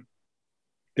thinking,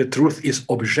 The truth is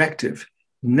objective,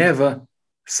 never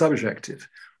subjective.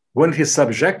 When it is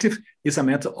subjective, it's a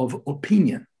matter of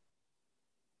opinion.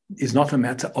 It's not a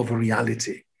matter of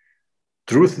reality.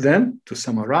 Truth, then, to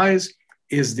summarize,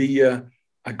 is the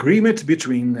agreement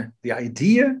between the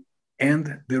idea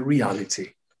and the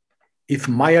reality. If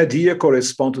my idea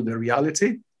corresponds to the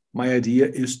reality, my idea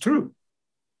is true.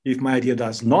 If my idea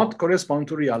does not correspond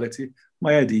to reality,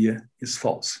 my idea is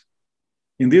false.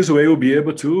 In this way, we'll be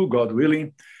able to, God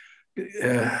willing,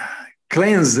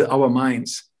 cleanse our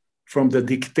minds from the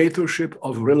dictatorship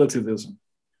of relativism,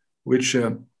 which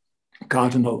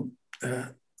Cardinal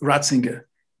Ratzinger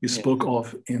spoke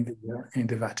of in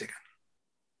the Vatican.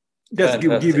 Just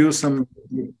give you some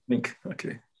link.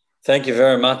 Okay. Thank you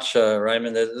very much,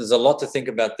 Raymond. There's a lot to think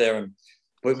about there, and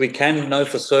we can know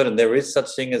for certain there is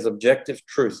such thing as objective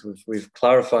truth. We've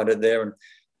clarified it there,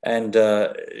 and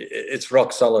it's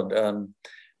rock solid.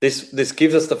 This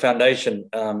gives us the foundation,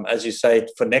 as you say,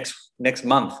 for next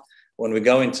month when we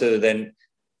go into then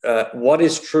what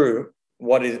is true,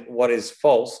 what is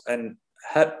false, and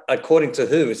according to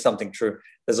who is something true.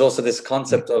 There's also this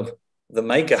concept of the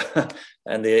maker,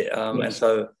 and and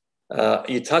so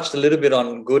you touched a little bit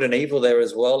on good and evil there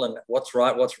as well, and what's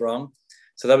right, what's wrong.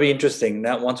 So that'll be interesting.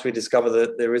 Now, once we discover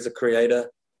that there is a creator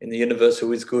in the universe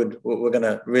who is good, we're going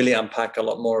to really unpack a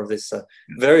lot more of this.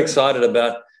 Very excited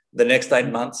about the next 8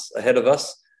 months ahead of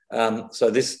us. So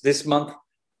this month,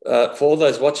 for all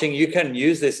those watching, you can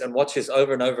use this and watch this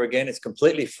over and over again. It's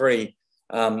completely free.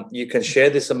 You can share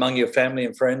this among your family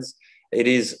and friends. It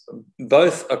is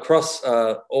both across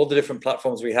all the different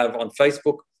platforms we have on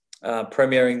Facebook,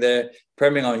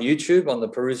 premiering on YouTube, on the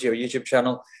Parousia YouTube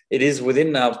channel. It is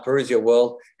within our Parousia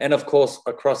world, and of course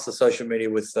across the social media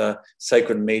with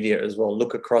Sacred Media as well.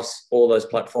 Look across all those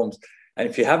platforms. And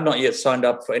if you have not yet signed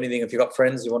up for anything, if you've got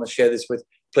friends you want to share this with,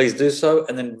 please do so.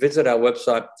 And then visit our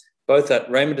website, both at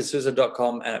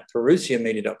RaymondDeSouza.com and at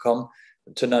ParousiaMedia.com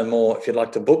to know more. If you'd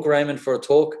like to book Raymond for a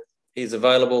talk, he's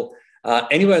available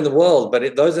anywhere in the world.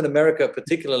 But those in America,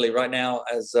 particularly right now,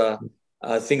 as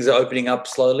things are opening up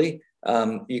slowly,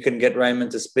 you can get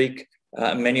Raymond to speak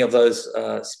many of those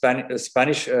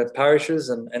Spanish parishes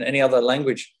and any other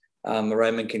language.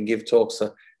 Raymond can give talks.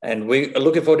 And we are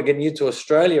looking forward to getting you to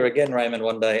Australia again, Raymond,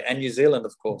 one day, and New Zealand,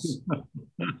 of course.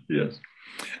 Yes.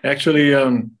 Actually,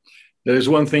 there is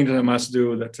one thing that I must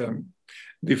do, that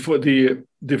for the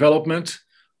development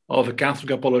of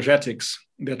Catholic apologetics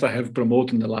that I have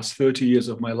promoted in the last 30 years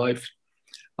of my life,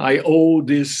 I owe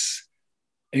this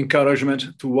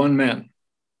encouragement to one man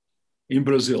in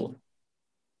Brazil,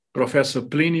 Professor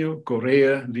Plínio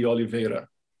Correia de Oliveira.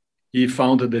 He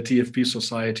founded the TFP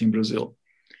Society in Brazil.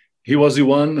 He was the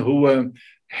one who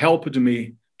helped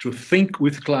me to think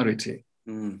with clarity,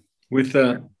 with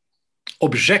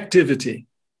objectivity,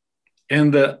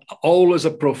 and always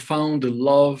a profound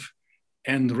love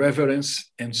and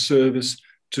reverence and service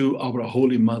to our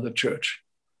Holy Mother Church.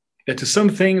 It is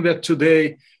something that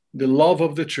today the love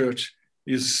of the Church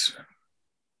is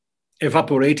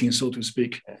evaporating, so to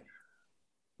speak.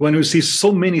 When we see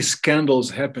so many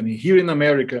scandals happening here in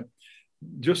America,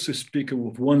 just to speak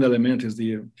of one element is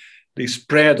the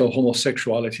spread of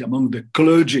homosexuality among the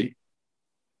clergy.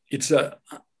 It's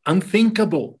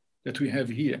unthinkable that we have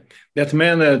here. That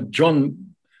man,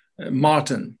 John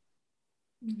Martin.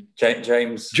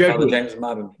 James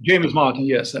Martin. James Martin,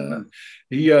 yes.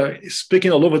 He is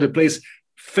speaking all over the place,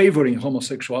 favoring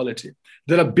homosexuality.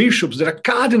 There are bishops, there are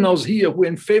cardinals here who are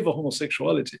in favor of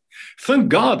homosexuality. Thank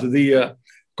God the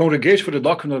Congregation for the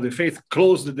Doctrine of the Faith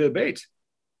closed the debate.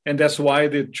 And that's why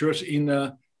the church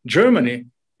in Germany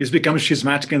is becoming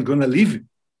schismatic and going to leave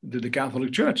the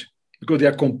Catholic Church, because they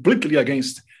are completely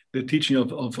against the teaching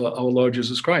of our Lord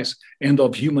Jesus Christ and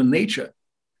of human nature.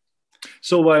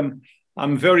 So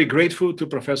I'm very grateful to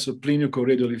Professor Plínio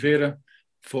Correia de Oliveira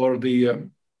for the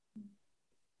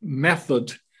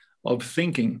method of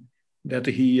thinking that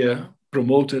he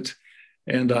promoted,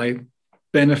 and I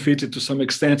benefited to some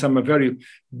extent. I'm a very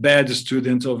bad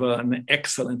student of an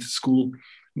excellent school,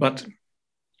 but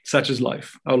such is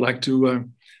life. I would like to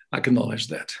acknowledge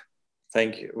that.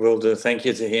 Thank you. Will do. Thank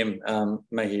you to him.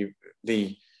 May he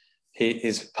be.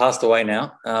 He's passed away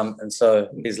now, and so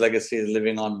his legacy is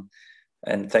living on.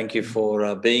 And thank you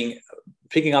for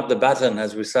picking up the baton,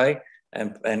 as we say,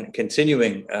 and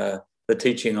continuing the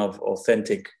teaching of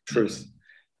authentic truth.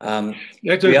 One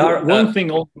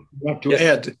thing I want to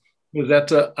add is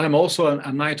that I'm also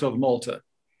a Knight of Malta,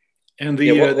 and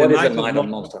the Knight of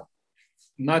Malta.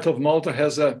 Knight of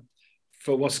Malta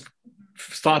was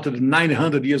started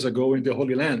 900 years ago in the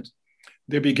Holy Land.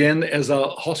 They began as a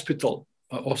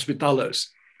hospitalers,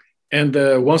 and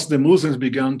once the Muslims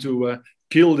began to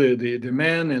kill the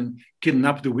men and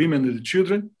kidnap the women and the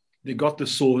children, they got the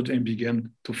sword and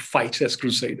began to fight as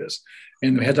crusaders.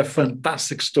 And we had a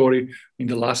fantastic story in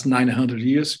the last 900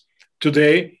 years.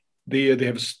 Today, they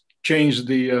have changed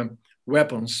the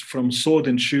weapons from sword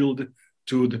and shield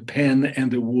to the pen and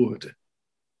the wood.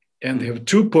 And they have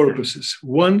two purposes.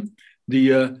 One,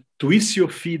 the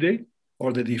tuitio fide,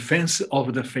 or the defense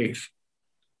of the faith.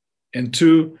 And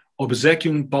two,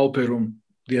 obsequium pauperum,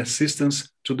 the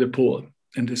assistance to the poor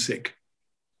and the sick.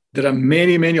 There are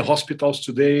many, many hospitals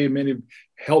today, many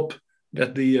help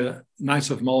that the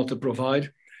Knights of Malta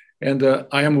provide. And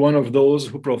I am one of those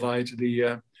who provide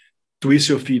the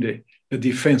tuitio fide, the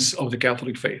defense of the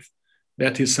Catholic faith.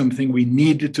 That is something we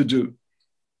need to do.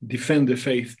 Defend the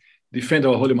faith, defend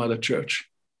our Holy Mother Church,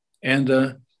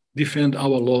 and defend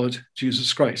our Lord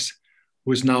Jesus Christ,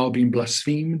 who is now being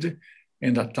blasphemed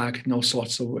and attacked in all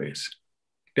sorts of ways.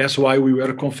 That's why we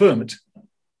were confirmed.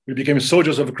 We became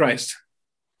soldiers of Christ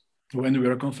when we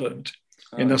were confirmed.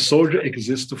 And a soldier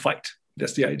exists to fight.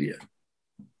 That's the idea.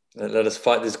 Let us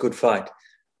fight this good fight,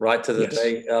 right to the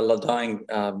day, dying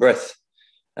breath.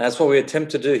 And that's what we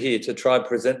attempt to do here, to try and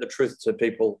present the truth to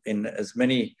people in as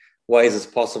many ways as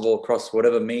possible, across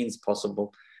whatever means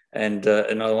possible. And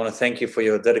I want to thank you for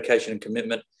your dedication and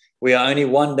commitment. We are only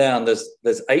one down.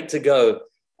 There's 8 to go.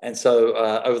 And so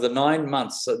over the 9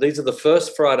 months, so these are the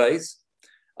first Fridays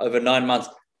over 9 months.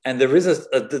 And there is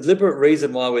a deliberate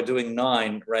reason why we're doing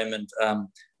 9, Raymond,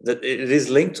 that it is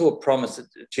linked to a promise that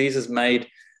Jesus made,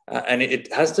 and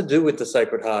it has to do with the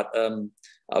Sacred Heart,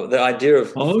 the idea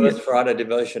of First Friday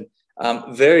devotion.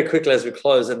 Very quickly as we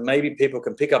close, and maybe people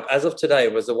can pick up, as of today,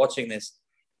 as they're watching this,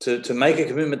 to make a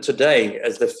commitment today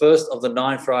as the first of the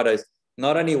 9 Fridays,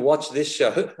 not only watch this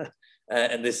show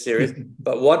and this series,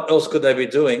 but what else could they be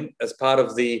doing as part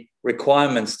of the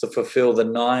requirements to fulfill the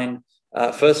 9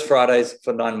 First Fridays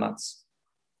for 9 months?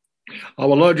 Our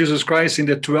Lord Jesus Christ, in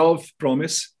the 12th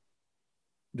promise,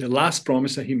 the last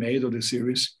promise that he made of the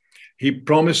series, he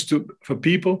promised for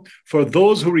people, for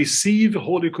those who receive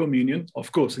Holy Communion,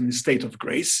 of course, in the state of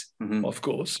grace, of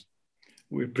course,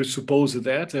 we presuppose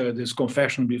that there's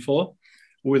confession before,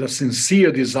 with a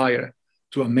sincere desire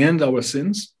to amend our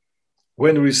sins.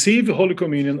 When we receive Holy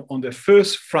Communion on the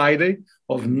first Friday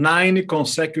of 9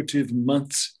 consecutive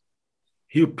months,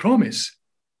 he promised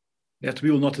that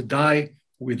we will not die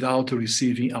without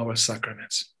receiving our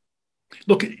sacraments.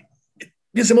 Look,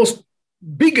 this is the most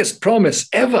biggest promise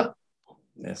ever.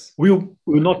 Yes. We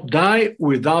will not die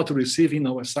without receiving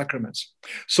our sacraments.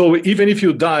 So even if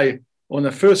you die on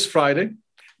the first Friday,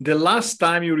 the last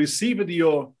time you received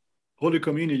your Holy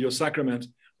Communion, your sacrament,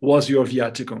 was your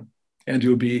viaticum, and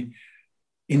you'll be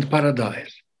in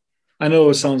paradise. I know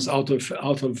it sounds out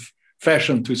of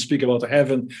fashion to speak about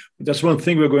heaven, but that's one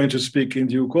thing we're going to speak in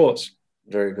due course.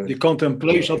 Very good. The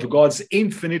contemplation of God's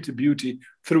infinite beauty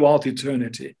throughout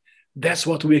eternity. That's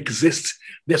what we exist.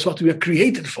 That's what we are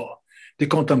created for. The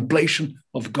contemplation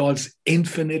of God's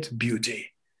infinite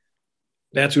beauty.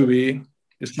 That will be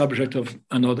the subject of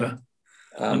another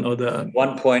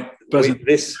 1 point.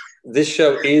 This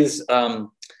show is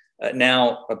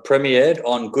now premiered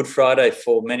on Good Friday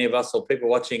for many of us, or people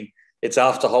watching. It's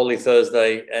after Holy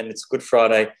Thursday and it's Good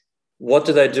Friday. What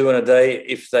do they do in a day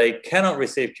if they cannot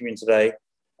receive communion today?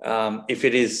 If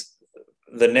it is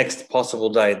the next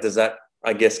possible day, does that,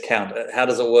 I guess, count? How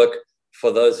does it work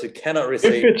for those who cannot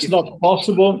receive?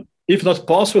 If not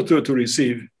possible to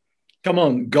receive, come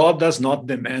on, God does not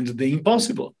demand the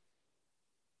impossible.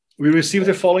 We receive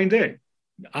the following day.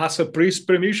 Ask a priest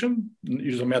permission,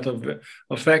 is a matter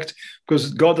of fact,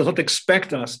 because God does not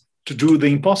expect us to do the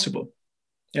impossible.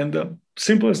 And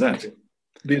simple as that.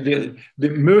 The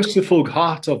merciful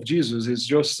heart of Jesus is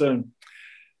just,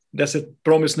 that's a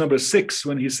promise number 6,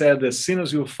 when he said, the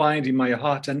sinners will find in my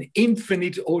heart an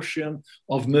infinite ocean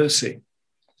of mercy.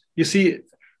 You see,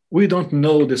 we don't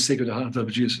know the Sacred Heart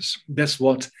of Jesus. That's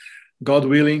what, God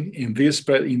willing, in these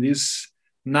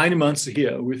 9 months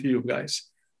here with you guys,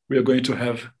 we are going to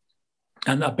have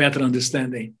a better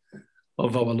understanding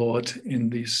of our Lord in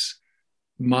this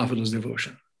marvelous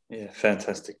devotion. Yeah,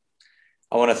 fantastic.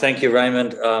 I want to thank you,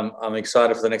 Raymond. I'm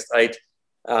excited for the next 8.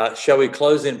 Shall we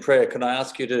close in prayer? Can I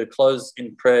ask you to close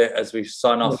in prayer as we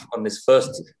sign off on this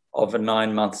first of a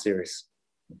 9-month series?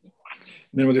 In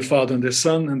the name of the Father, and the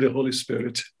Son, and the Holy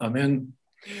Spirit. Amen.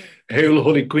 Hail,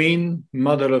 Holy Queen,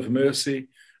 Mother of Mercy,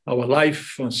 our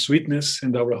life and sweetness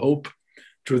and our hope.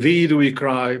 To thee do we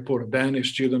cry, poor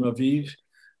banished children of Eve.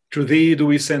 To thee do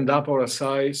we send up our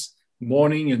sighs,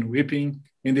 mourning and weeping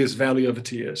in this valley of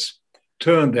tears.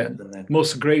 Turn then,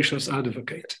 most gracious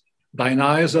Advocate, thine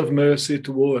eyes of mercy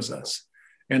towards us,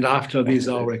 and after this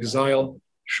our exile,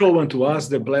 Show unto us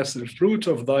the blessed fruit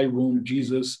of thy womb,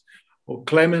 Jesus, O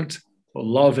clement, O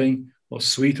loving, O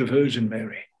sweet Virgin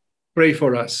Mary. Pray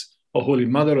for us, O Holy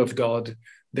Mother of God,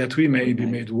 that we may be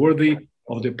made worthy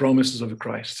of the promises of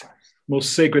Christ.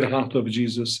 Most Sacred Heart of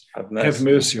Jesus, have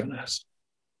mercy on us.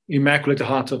 Immaculate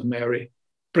Heart of Mary,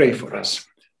 pray for us.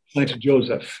 Saint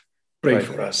Joseph, pray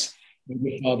for us. In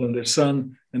the Father, and the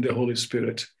Son, and the Holy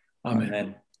Spirit.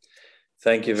 Amen.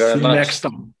 Thank you very much. See you next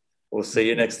time. We'll see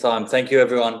you next time. Thank you,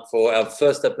 everyone, for our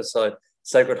first episode,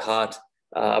 Sacred Heart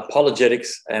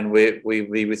Apologetics, and we'll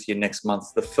be with you next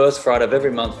month, the first Friday of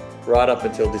every month, right up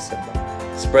until December.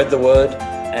 Spread the word,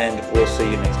 and we'll see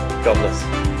you next month. God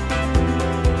bless.